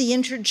 Even the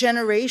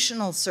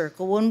intergenerational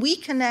circle, when we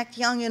connect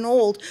young and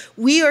old,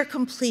 we are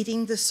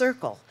completing the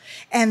circle.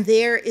 And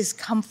there is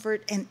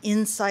comfort and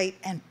insight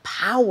and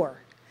power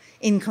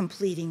in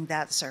completing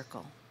that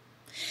circle.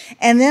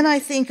 And then I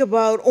think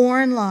about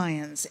Oren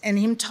Lyons and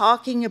him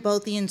talking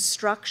about the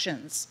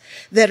instructions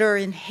that are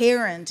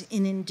inherent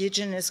in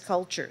Indigenous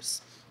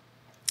cultures,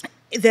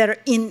 that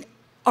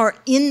are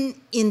in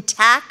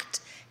intact,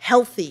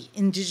 healthy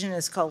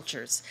Indigenous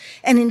cultures.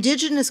 And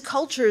Indigenous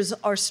cultures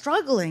are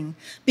struggling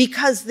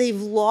because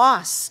they've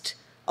lost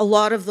a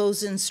lot of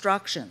those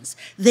instructions.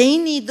 They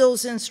need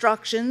those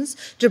instructions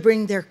to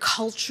bring their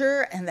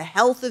culture and the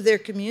health of their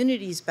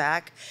communities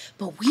back,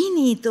 but we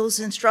need those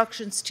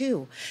instructions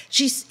too.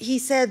 He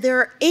said there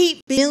are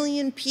 8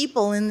 billion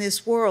people in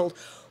this world.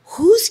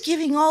 Who's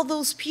giving all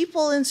those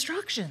people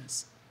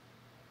instructions?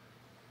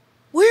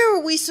 Where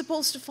are we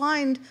supposed to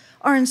find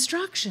our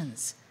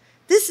instructions?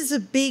 This is a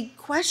big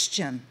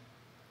question.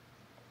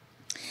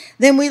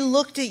 Then we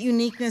looked at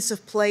uniqueness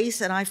of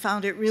place, and I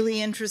found it really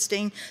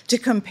interesting to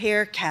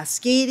compare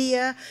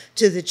Cascadia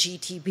to the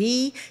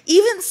GTB.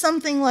 Even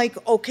something like,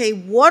 okay,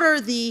 what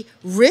are the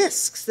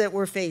risks that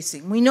we're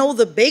facing? We know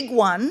the big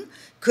one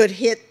could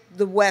hit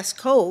the West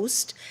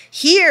Coast.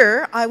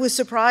 Here, I was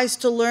surprised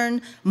to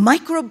learn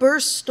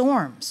microburst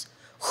storms.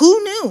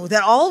 Who knew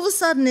that all of a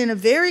sudden in a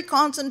very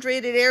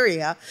concentrated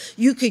area,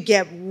 you could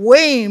get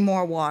way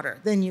more water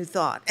than you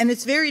thought? And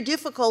it's very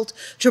difficult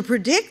to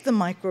predict the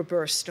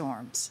microburst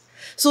storms.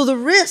 So the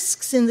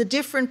risks in the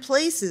different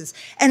places,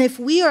 and if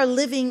we are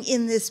living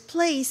in this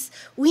place,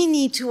 we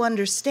need to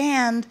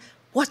understand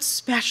what's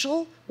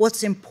special,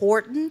 what's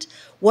important,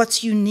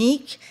 what's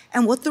unique,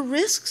 and what the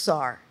risks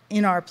are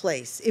in our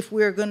place if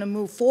we're going to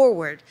move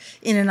forward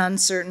in an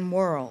uncertain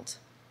world.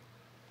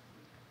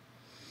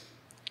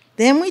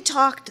 Then we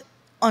talked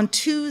on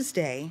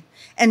Tuesday,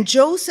 and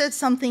Joe said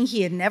something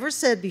he had never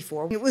said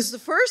before. It was the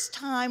first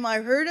time I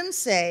heard him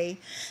say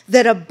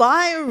that a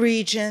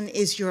bioregion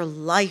is your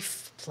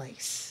life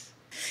place.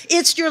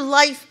 It's your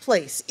life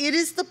place. It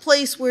is the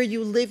place where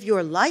you live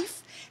your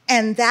life,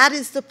 and that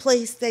is the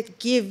place that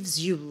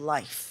gives you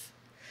life.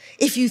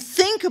 If you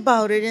think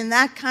about it in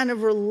that kind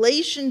of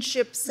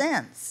relationship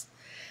sense,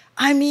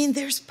 I mean,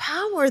 there's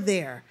power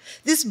there.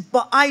 This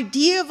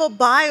idea of a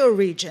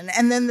bioregion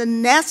and then the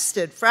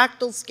nested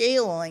fractal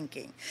scale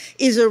linking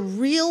is a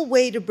real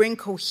way to bring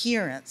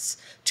coherence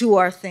to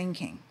our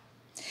thinking.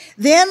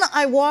 Then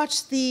I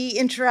watched the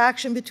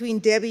interaction between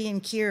Debbie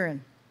and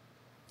Kieran,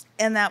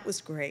 and that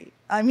was great.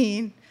 I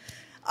mean,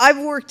 I've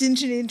worked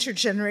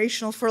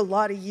intergenerational for a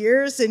lot of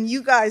years, and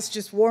you guys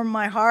just warmed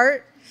my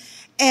heart.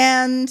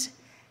 And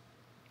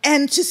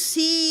to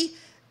see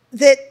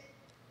that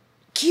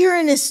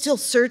Kieran is still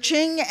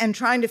searching and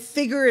trying to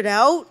figure it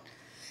out.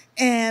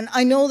 And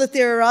I know that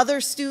there are other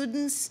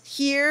students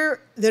here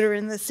that are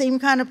in the same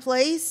kind of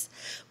place.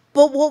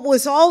 But what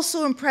was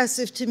also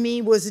impressive to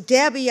me was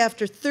Debbie,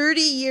 after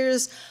 30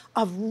 years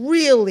of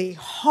really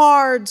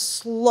hard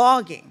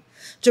slogging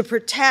to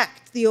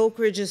protect the Oak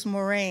Ridges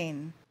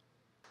moraine,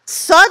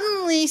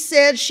 suddenly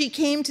said she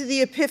came to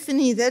the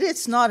epiphany that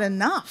it's not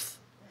enough.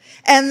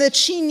 And that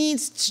she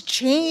needs to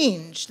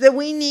change, that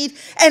we need,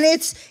 and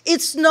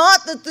it's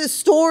not that the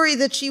story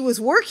that she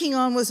was working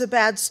on was a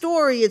bad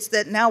story, it's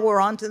that now we're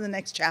on to the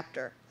next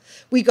chapter.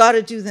 We got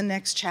to do the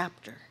next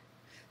chapter.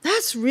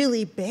 That's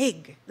really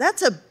big.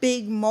 That's a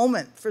big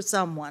moment for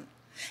someone.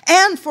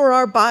 And for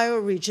our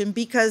bioregion,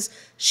 because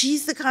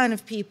she's the kind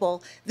of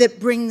people that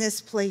bring this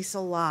place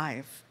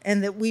alive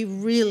and that we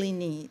really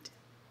need.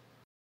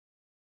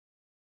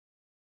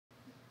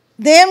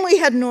 Then we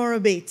had Nora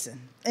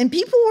Bateson. And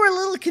people were a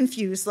little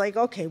confused, like,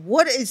 okay,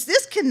 what is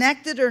this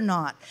connected or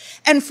not?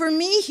 And for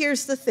me,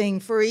 here's the thing.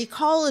 For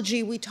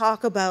ecology, we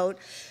talk about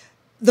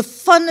the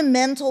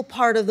fundamental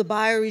part of the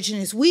bioregion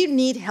is we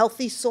need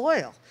healthy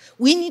soil.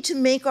 We need to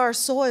make our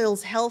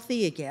soils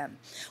healthy again.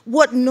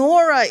 What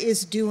Nora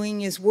is doing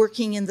is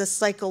working in the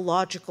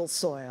psychological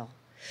soil.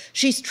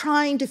 She's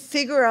trying to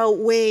figure out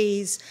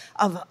ways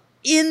of,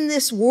 in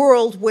this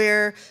world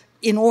where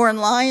in Oren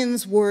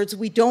Lyon's words,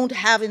 we don't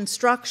have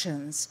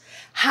instructions.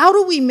 How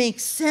do we make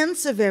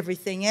sense of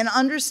everything and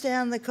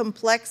understand the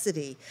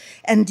complexity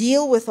and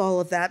deal with all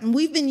of that? And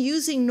we've been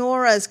using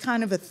Nora as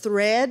kind of a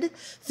thread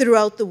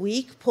throughout the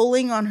week,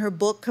 pulling on her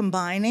book,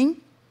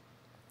 Combining.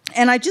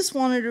 And I just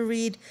wanted to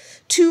read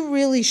two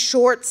really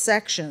short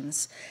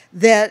sections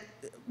that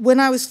when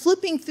I was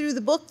flipping through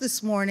the book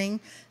this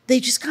morning, they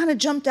just kind of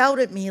jumped out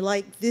at me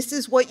like, this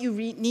is what you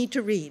need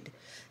to read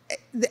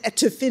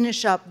to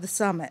finish up the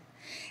summit.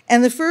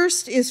 And the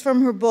first is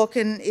from her book,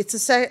 and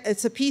it's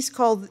a piece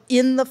called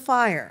In the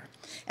Fire.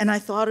 And I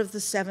thought of the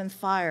seventh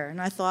fire, and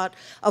I thought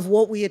of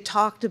what we had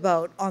talked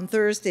about on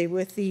Thursday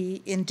with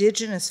the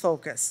Indigenous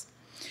focus.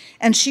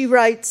 And she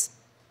writes,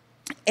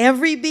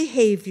 every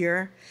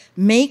behavior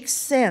makes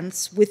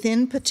sense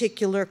within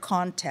particular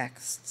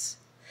contexts.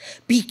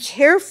 Be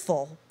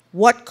careful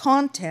what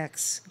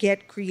contexts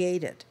get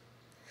created.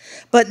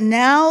 But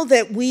now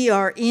that we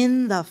are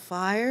in the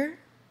fire,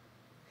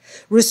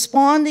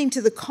 responding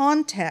to the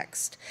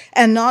context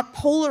and not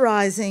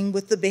polarizing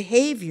with the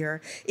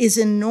behavior is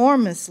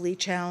enormously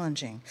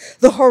challenging.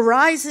 The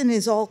horizon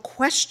is all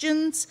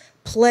questions,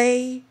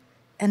 play,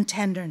 and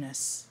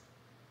tenderness.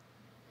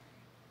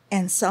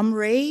 And some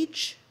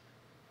rage,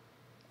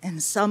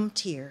 and some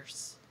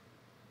tears.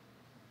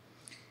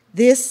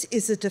 This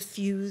is a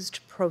diffused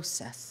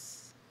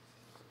process.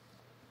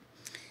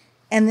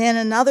 And then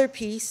another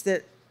piece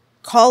that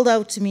called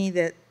out to me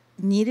that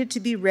needed to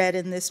be read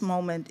in this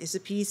moment is a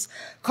piece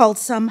called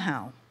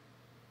Somehow.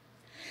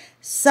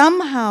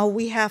 Somehow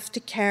we have to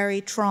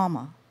carry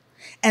trauma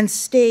and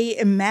stay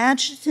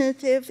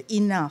imaginative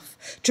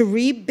enough to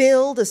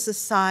rebuild a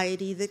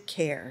society that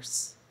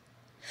cares.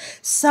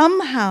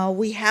 Somehow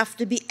we have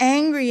to be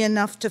angry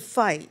enough to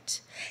fight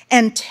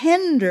and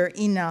tender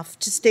enough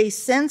to stay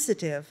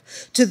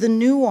sensitive to the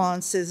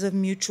nuances of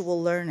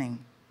mutual learning.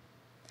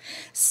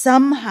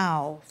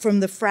 Somehow, from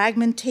the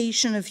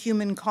fragmentation of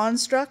human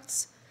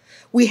constructs,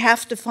 we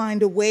have to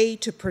find a way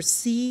to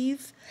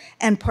perceive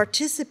and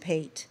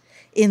participate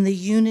in the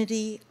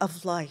unity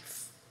of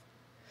life.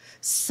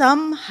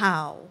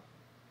 Somehow,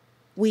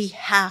 we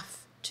have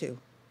to.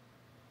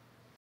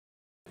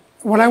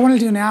 What I want to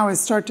do now is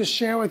start to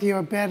share with you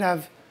a bit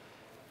of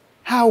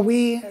how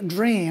we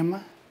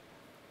dream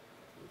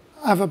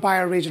of a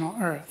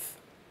bioregional Earth.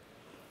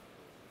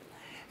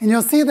 And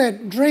you'll see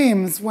that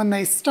dreams, when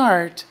they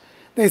start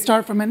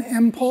from an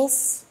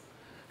impulse,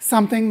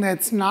 something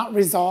that's not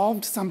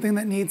resolved, something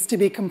that needs to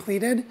be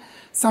completed,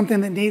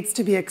 something that needs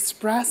to be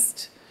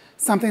expressed,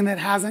 something that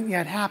hasn't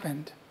yet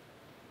happened.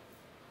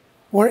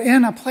 We're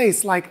in a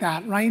place like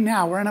that right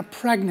now. We're in a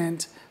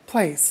pregnant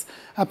place,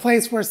 a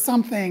place where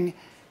something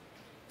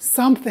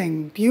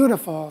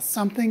beautiful,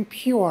 something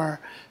pure,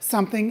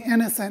 something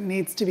innocent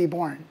needs to be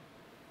born.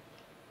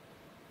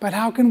 But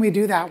how can we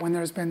do that when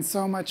there's been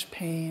so much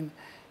pain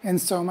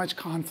and so much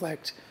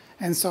conflict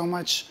and so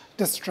much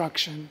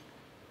destruction?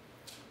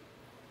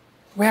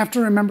 We have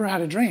to remember how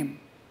to dream.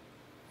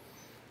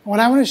 What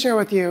I want to share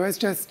with you is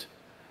just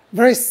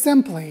very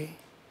simply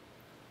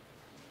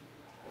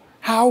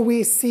how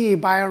we see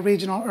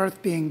bioregional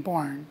Earth being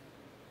born,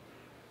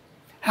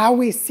 how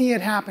we see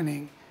it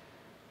happening.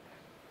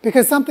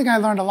 Because something I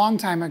learned a long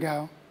time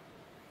ago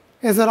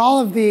is that all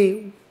of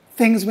the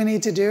things we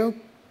need to do,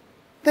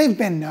 they've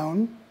been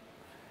known.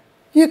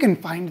 You can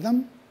find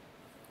them.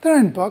 They're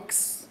in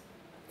books,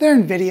 they're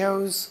in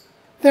videos,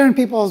 they're in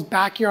people's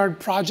backyard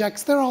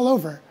projects, they're all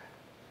over.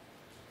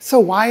 So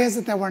why is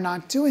it that we're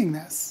not doing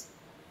this?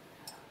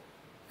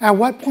 At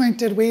what point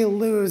did we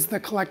lose the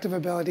collective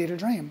ability to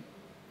dream?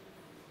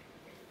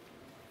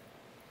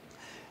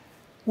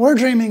 We're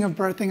dreaming of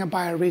birthing a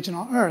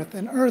bioregional Earth,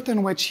 an Earth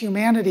in which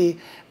humanity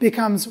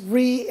becomes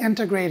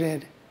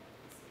reintegrated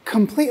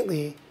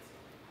completely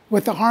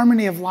with the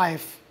harmony of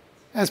life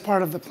as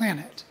part of the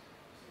planet.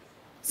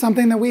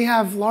 Something that we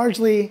have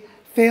largely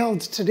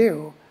failed to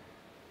do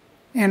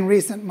in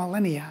recent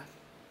millennia.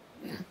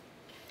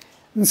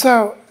 And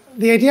so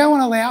the idea I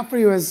want to lay out for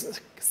you is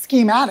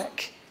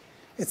schematic.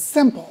 It's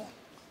simple.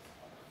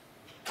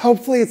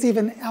 Hopefully it's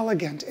even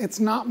elegant. It's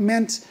not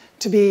meant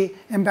to be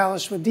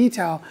embellished with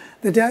detail.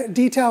 The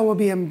detail will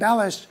be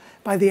embellished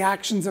by the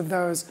actions of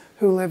those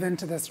who live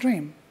into this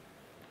dream.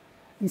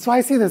 And so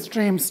I see this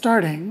dream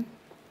starting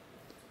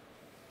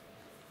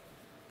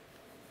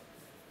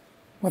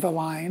with a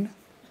line.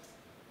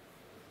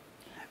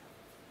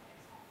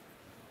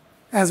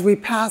 As we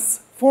pass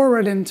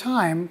forward in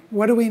time,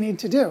 what do we need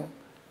to do?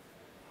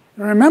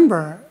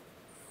 Remember,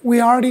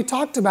 we already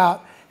talked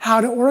about how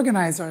to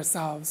organize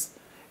ourselves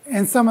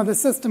and some of the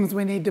systems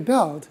we need to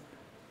build.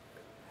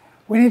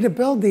 We need to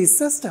build these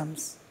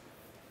systems.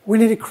 We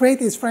need to create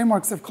these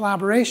frameworks of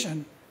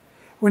collaboration.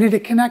 We need to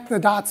connect the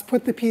dots,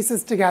 put the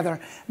pieces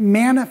together,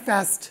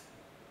 manifest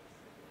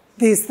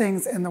these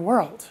things in the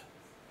world.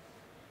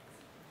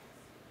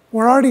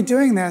 We're already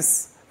doing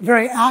this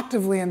very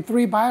actively in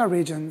 3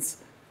 bioregions,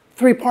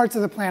 3 parts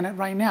of the planet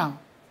right now.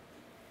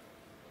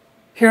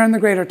 Here in the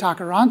greater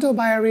Takaranto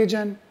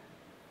bioregion,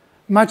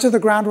 much of the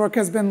groundwork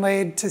has been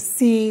laid to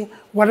see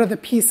what are the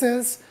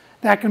pieces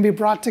that can be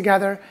brought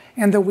together,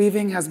 and the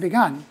weaving has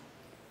begun.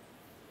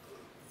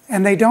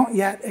 And they don't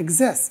yet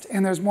exist,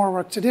 and there's more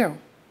work to do.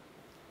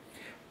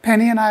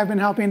 Penny and I have been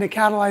helping to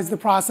catalyze the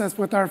process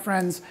with our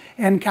friends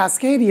in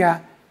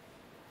Cascadia,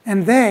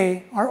 and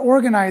they are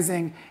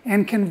organizing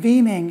and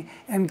convening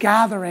and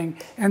gathering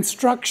and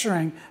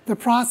structuring the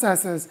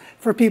processes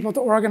for people to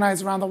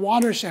organize around the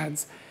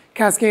watersheds.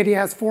 Cascadia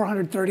has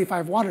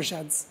 435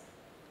 watersheds.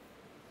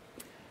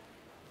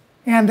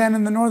 And then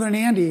in the Northern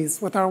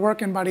Andes, with our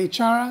work in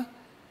Barichara,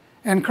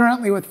 and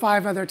currently with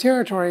 5 other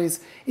territories,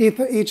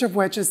 each of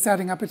which is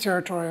setting up a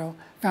territorial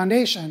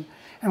foundation.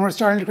 And we're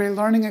starting to create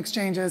learning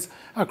exchanges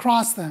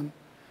across them,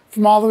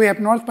 from all the way up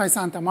north by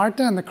Santa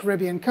Marta and the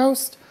Caribbean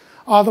coast,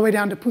 all the way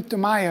down to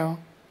Putumayo,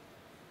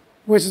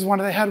 which is one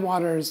of the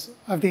headwaters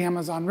of the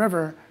Amazon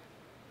River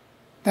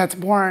that's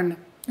born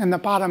in the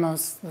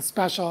Paramos, the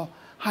special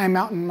high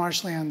mountain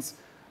marshlands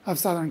of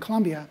southern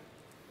Colombia.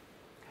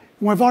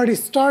 And we've already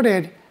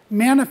started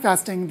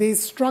manifesting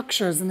these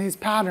structures and these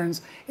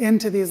patterns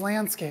into these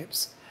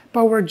landscapes,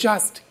 but we're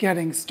just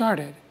getting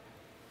started.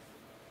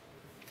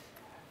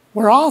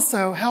 We're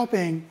also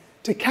helping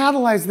to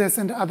catalyze this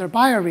into other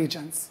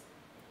bioregions.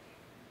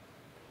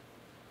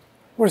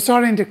 We're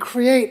starting to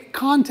create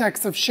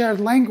contexts of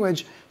shared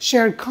language,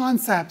 shared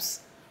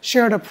concepts,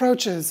 shared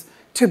approaches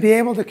to be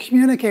able to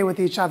communicate with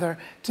each other,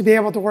 to be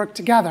able to work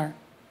together,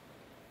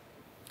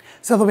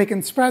 so that we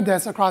can spread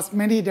this across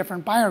many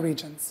different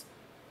bioregions.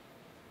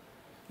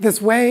 This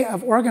way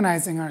of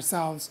organizing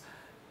ourselves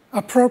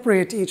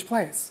appropriate to each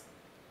place.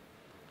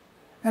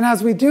 And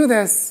as we do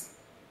this,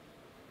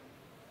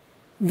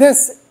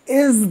 this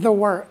is the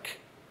work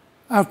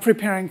of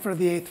preparing for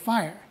the 8th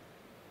fire.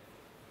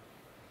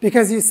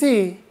 Because you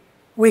see,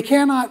 we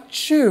cannot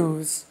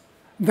choose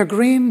the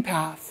green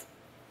path.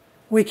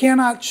 We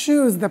cannot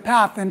choose the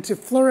path into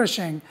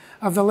flourishing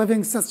of the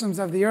living systems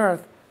of the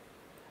earth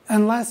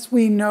unless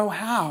we know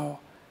how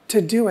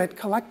to do it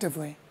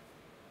collectively.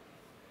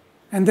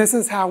 And this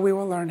is how we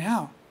will learn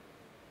how.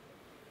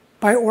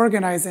 By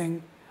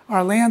organizing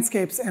our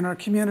landscapes and our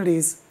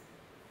communities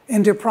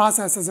into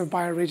processes of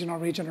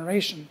bioregional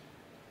regeneration.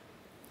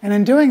 And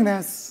in doing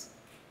this,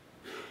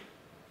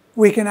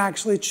 we can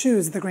actually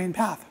choose the green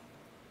path.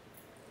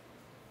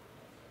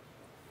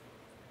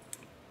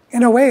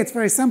 In a way, it's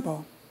very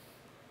simple.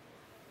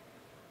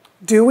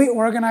 Do we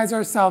organize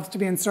ourselves to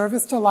be in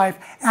service to life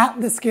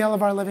at the scale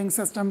of our living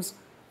systems,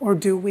 or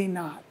do we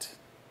not?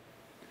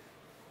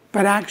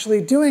 But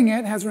actually doing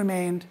it has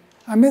remained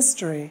a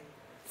mystery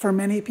for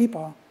many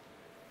people.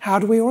 How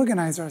do we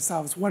organize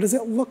ourselves? What does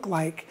it look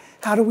like?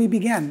 How do we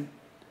begin?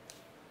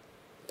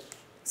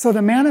 So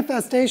the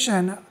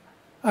manifestation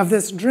of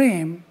this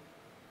dream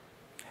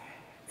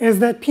is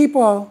that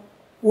people,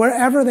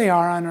 wherever they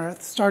are on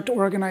Earth, start to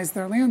organize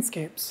their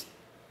landscapes.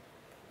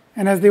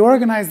 And as they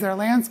organize their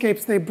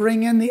landscapes, they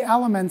bring in the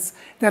elements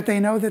that they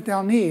know that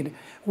they'll need.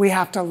 We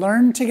have to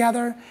learn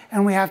together,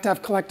 and we have to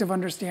have collective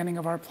understanding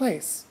of our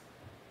place.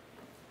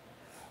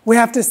 We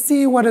have to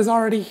see what is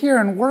already here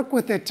and work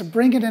with it to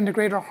bring it into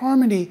greater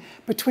harmony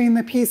between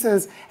the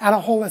pieces at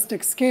a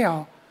holistic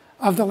scale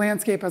of the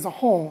landscape as a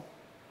whole.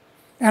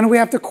 And we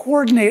have to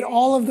coordinate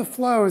all of the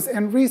flows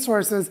and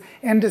resources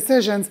and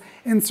decisions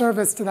in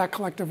service to that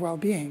collective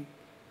well-being.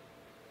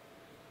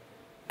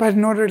 But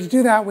in order to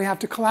do that, we have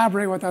to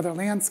collaborate with other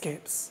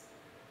landscapes.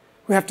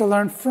 We have to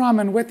learn from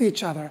and with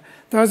each other.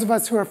 Those of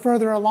us who are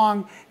further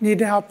along need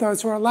to help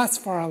those who are less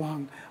far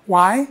along.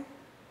 Why?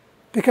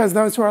 Because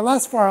those who are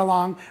less far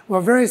along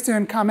will very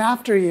soon come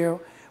after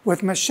you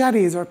with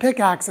machetes or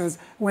pickaxes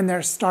when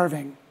they're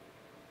starving.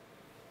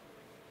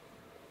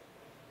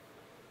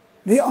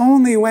 The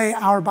only way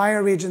our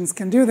bioregions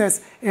can do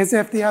this is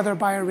if the other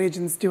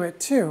bioregions do it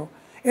too.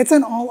 It's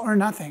an all or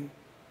nothing.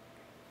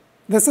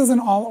 This is an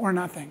all or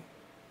nothing.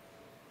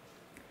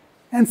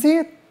 And see,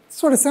 it's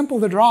sort of simple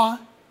to draw,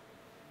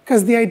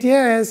 because the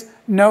idea is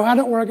know how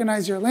to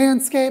organize your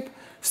landscape,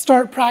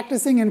 start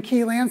practicing in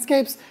key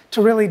landscapes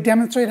to really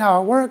demonstrate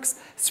how it works,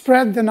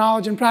 spread the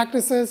knowledge and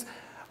practices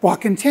while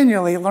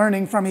continually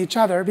learning from each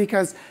other,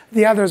 because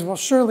the others will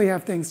surely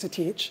have things to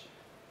teach,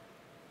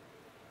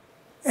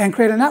 and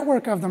create a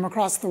network of them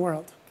across the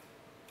world.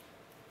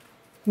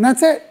 And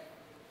that's it.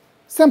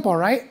 Simple,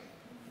 right?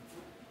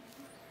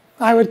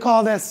 I would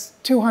call this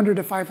 200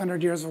 to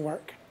 500 years of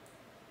work.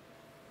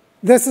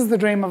 This is the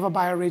dream of a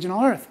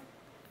bioregional Earth.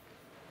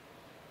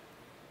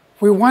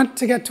 We want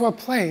to get to a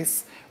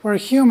place where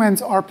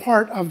humans are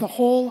part of the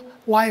whole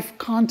life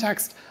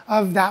context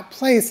of that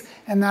place,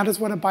 and that is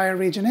what a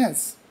bioregion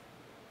is.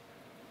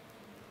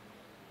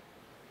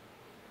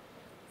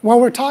 What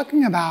we're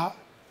talking about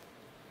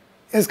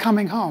is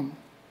coming home.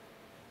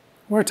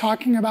 We're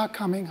talking about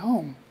coming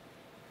home.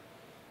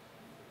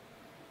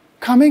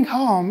 Coming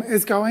home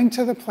is going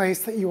to the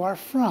place that you are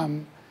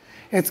from.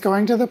 It's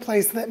going to the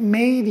place that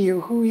made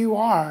you who you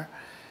are.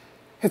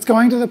 It's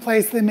going to the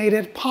place that made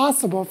it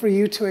possible for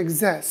you to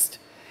exist.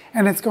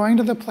 And it's going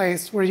to the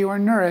place where you are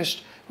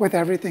nourished with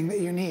everything that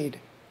you need.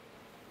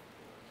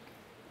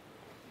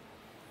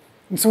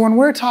 And so when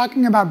we're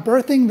talking about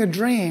birthing the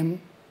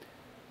dream,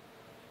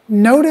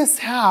 Notice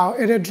how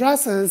it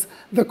addresses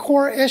the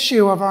core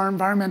issue of our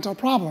environmental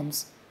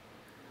problems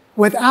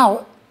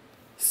without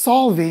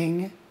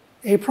solving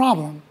a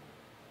problem.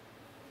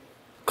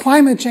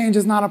 Climate change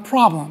is not a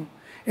problem.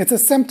 It's a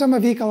symptom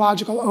of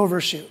ecological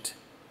overshoot.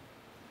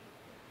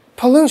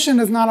 Pollution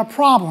is not a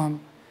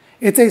problem.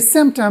 It's a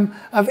symptom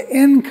of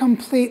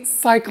incomplete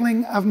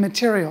cycling of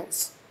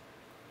materials.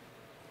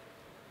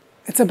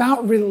 It's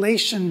about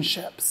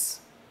relationships.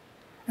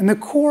 And the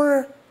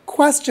core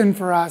question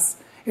for us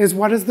is,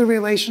 what is the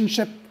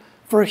relationship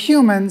for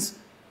humans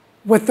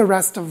with the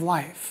rest of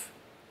life?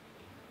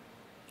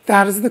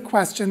 That is the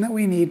question that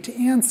we need to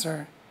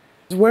answer.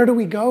 Where do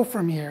we go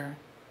from here?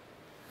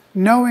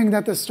 Knowing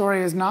that the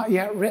story is not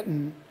yet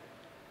written,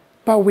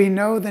 but we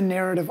know the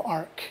narrative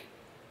arc.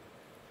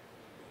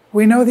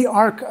 We know the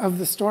arc of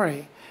the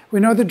story. We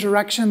know the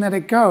direction that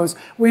it goes.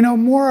 We know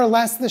more or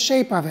less the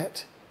shape of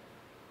it.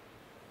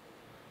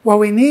 What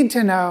we need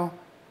to know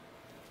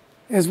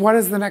is, what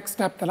is the next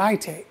step that I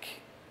take?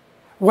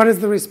 What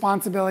is the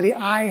responsibility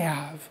I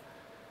have?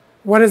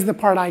 What is the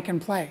part I can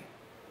play?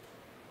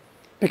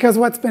 Because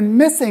what's been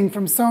missing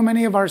from so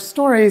many of our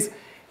stories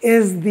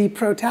is the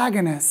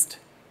protagonist.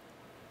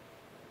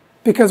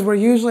 Because we're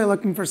usually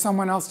looking for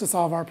someone else to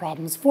solve our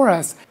problems for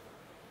us.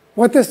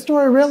 What this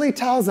story really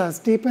tells us,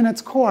 deep in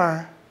its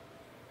core,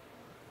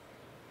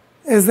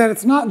 is that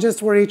it's not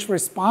just we're each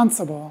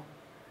responsible,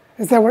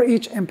 it's that we're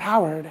each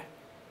empowered.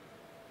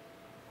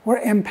 We're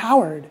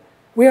empowered.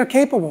 We are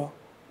capable.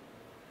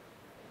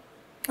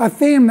 A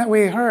theme that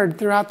we heard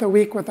throughout the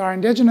week with our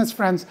Indigenous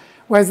friends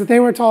was that they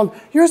were told,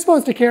 you're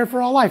supposed to care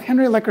for all life.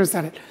 Henry Licker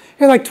said it.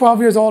 He was like 12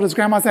 years old. His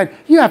grandma said,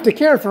 you have to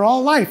care for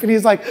all life. And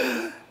he's like,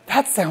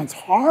 that sounds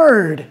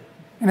hard.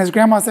 And his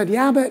grandma said,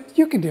 yeah, but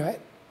you can do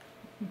it.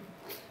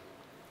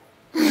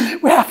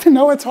 We have to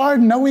know it's hard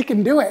and know we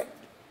can do it.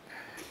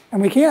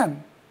 And we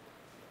can.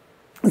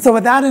 And so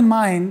with that in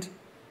mind,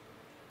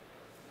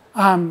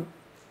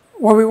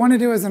 what we want to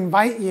do is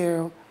invite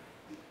you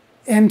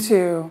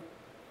into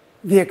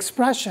the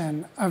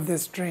expression of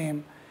this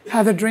dream.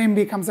 How the dream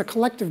becomes a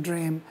collective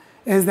dream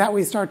is that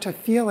we start to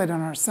feel it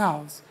in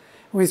ourselves.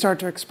 We start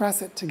to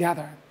express it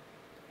together.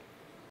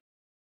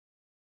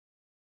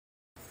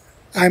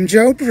 I'm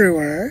Joe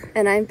Brewer.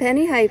 And I'm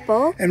Penny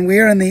Heipel. And we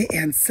are in the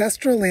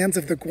ancestral lands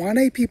of the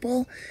Guanay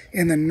people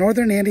in the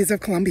northern Andes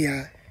of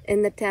Colombia.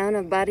 In the town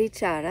of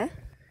Barichara.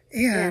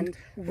 And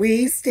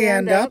we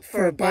stand up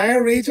for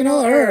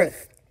Bioregional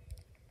Earth.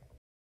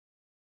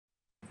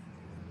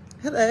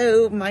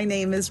 Hello, my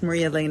name is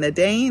Maria Elena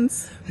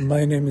Daines.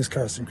 My name is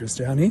Carsten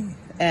Christiani.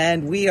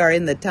 And we are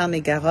in the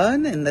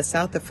Tarn-et-Garonne in the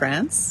south of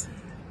France.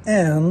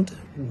 And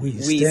we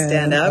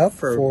stand up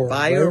for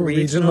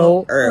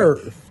Bioregional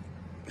Earth.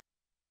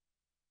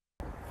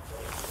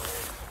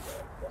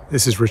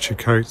 This is Richard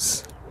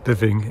Coates,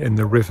 living in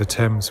the River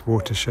Thames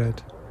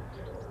watershed,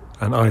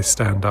 and I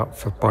stand up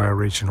for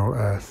Bioregional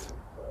Earth.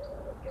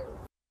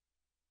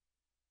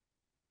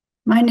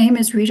 My name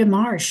is Rita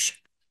Marsh.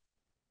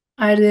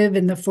 I live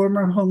in the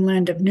former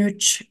homeland of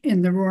Nooch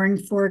in the Roaring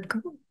Fork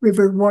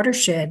River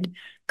watershed,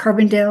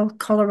 Carbondale,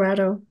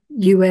 Colorado,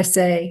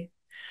 USA.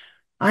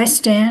 I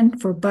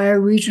stand for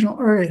Bioregional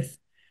Earth.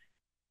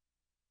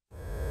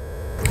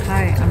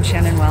 Hi, I'm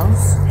Shannon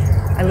Wells.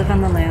 I live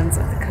on the lands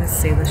of the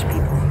Coast Salish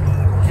people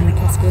in the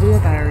Kilsquirua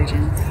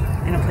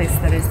bioregion, in a place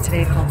that is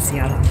today called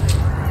Seattle.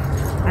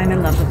 I'm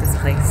in love with this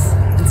place,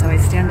 and so I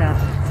stand up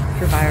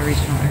for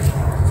Bioregional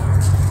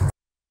Earth.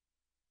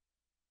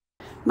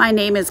 My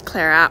name is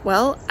Claire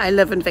Atwell. I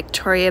live in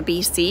Victoria,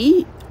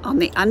 BC, on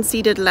the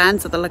unceded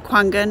lands of the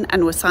Lekwungen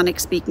and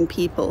Wasanic-speaking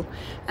people,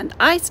 and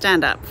I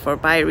stand up for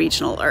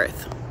Bioregional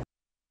Earth.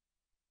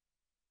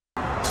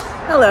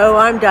 Hello,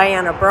 I'm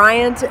Diana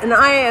Bryant, and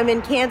I am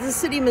in Kansas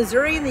City,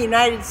 Missouri, in the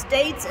United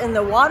States, in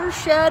the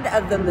watershed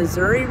of the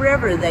Missouri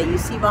River that you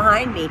see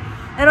behind me,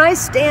 and I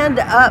stand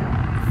up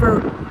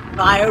for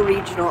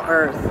Bioregional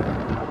Earth.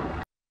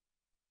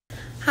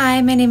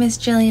 Hi, my name is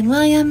Jillian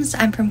Williams.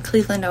 I'm from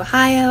Cleveland,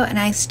 Ohio, and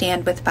I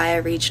stand with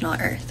Bioregional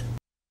Earth.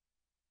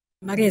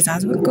 Maria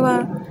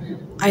Zazburkova.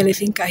 I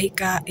live in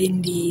Cajica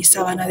in the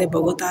Sabana de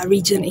Bogota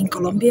region in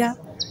Colombia,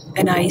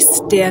 and I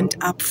stand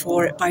up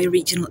for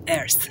Bioregional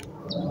Earth.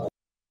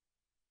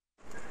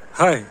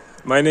 Hi,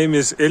 my name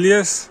is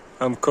Elias.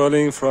 I'm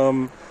calling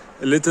from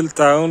a little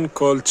town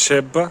called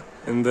Chebba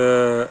in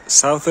the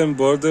southern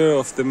border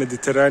of the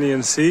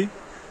Mediterranean Sea,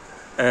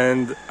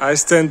 and I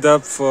stand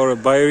up for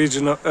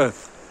Bioregional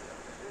Earth.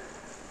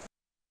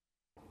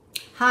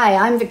 Hi,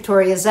 I'm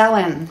Victoria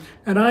Zellin.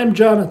 And I'm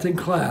Jonathan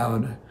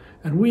Cloud,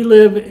 and we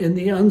live in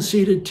the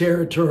unceded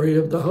territory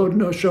of the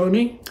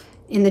Haudenosaunee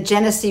in the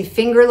Genesee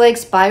Finger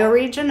Lakes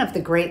bioregion of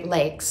the Great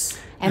Lakes.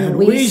 And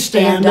we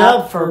stand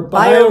up for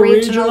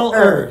Bioregional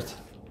Earth.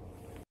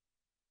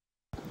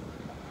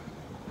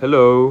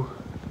 Hello,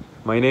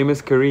 my name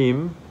is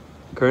Kareem,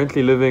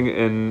 currently living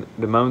in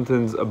the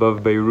mountains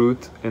above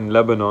Beirut in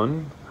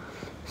Lebanon,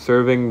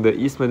 serving the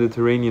East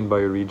Mediterranean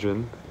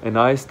bioregion, and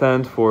I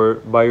stand for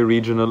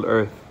Bioregional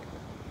Earth.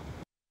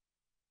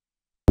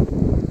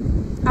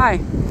 Hi,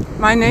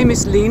 my name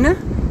is Line,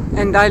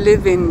 and I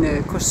live in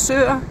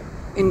Korsør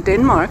in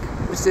Denmark,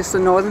 which is the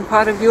northern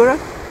part of Europe,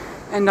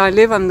 and I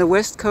live on the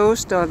west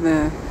coast of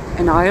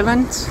an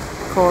island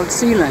called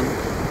Zealand,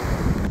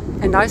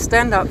 and I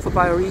stand up for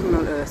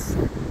Bioregional Earth.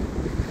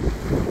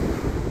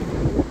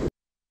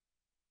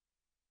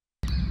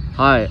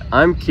 Hi,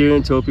 I'm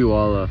Kiran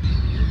Topiwala.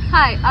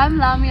 Hi, I'm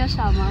Lamia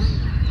Sharma.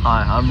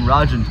 Hi, I'm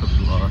Rajan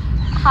Topiwala.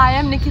 Hi,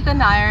 I'm Nikita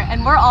Nair,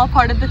 and we're all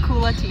part of the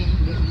Kula team.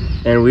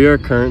 And we are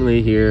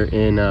currently here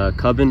in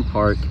Cubbon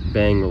Park,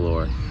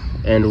 Bangalore,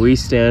 and we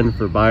stand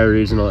for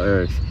Bioregional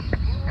Earth.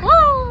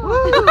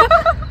 Woo!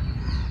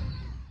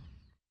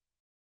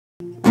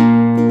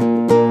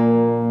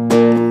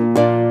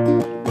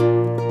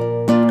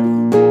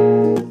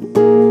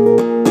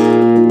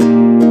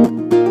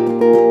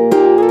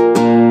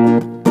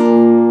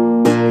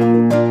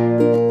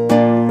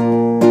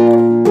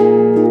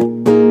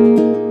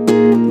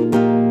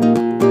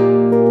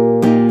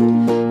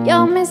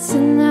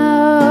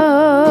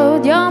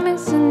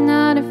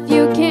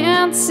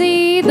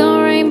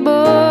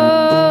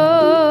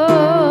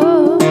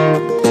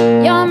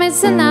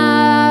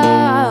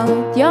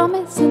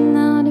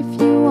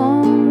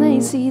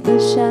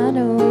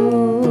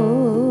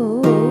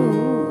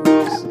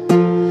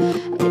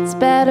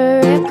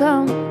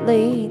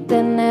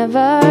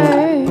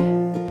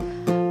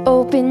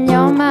 Open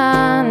your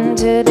mind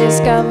to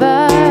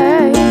discover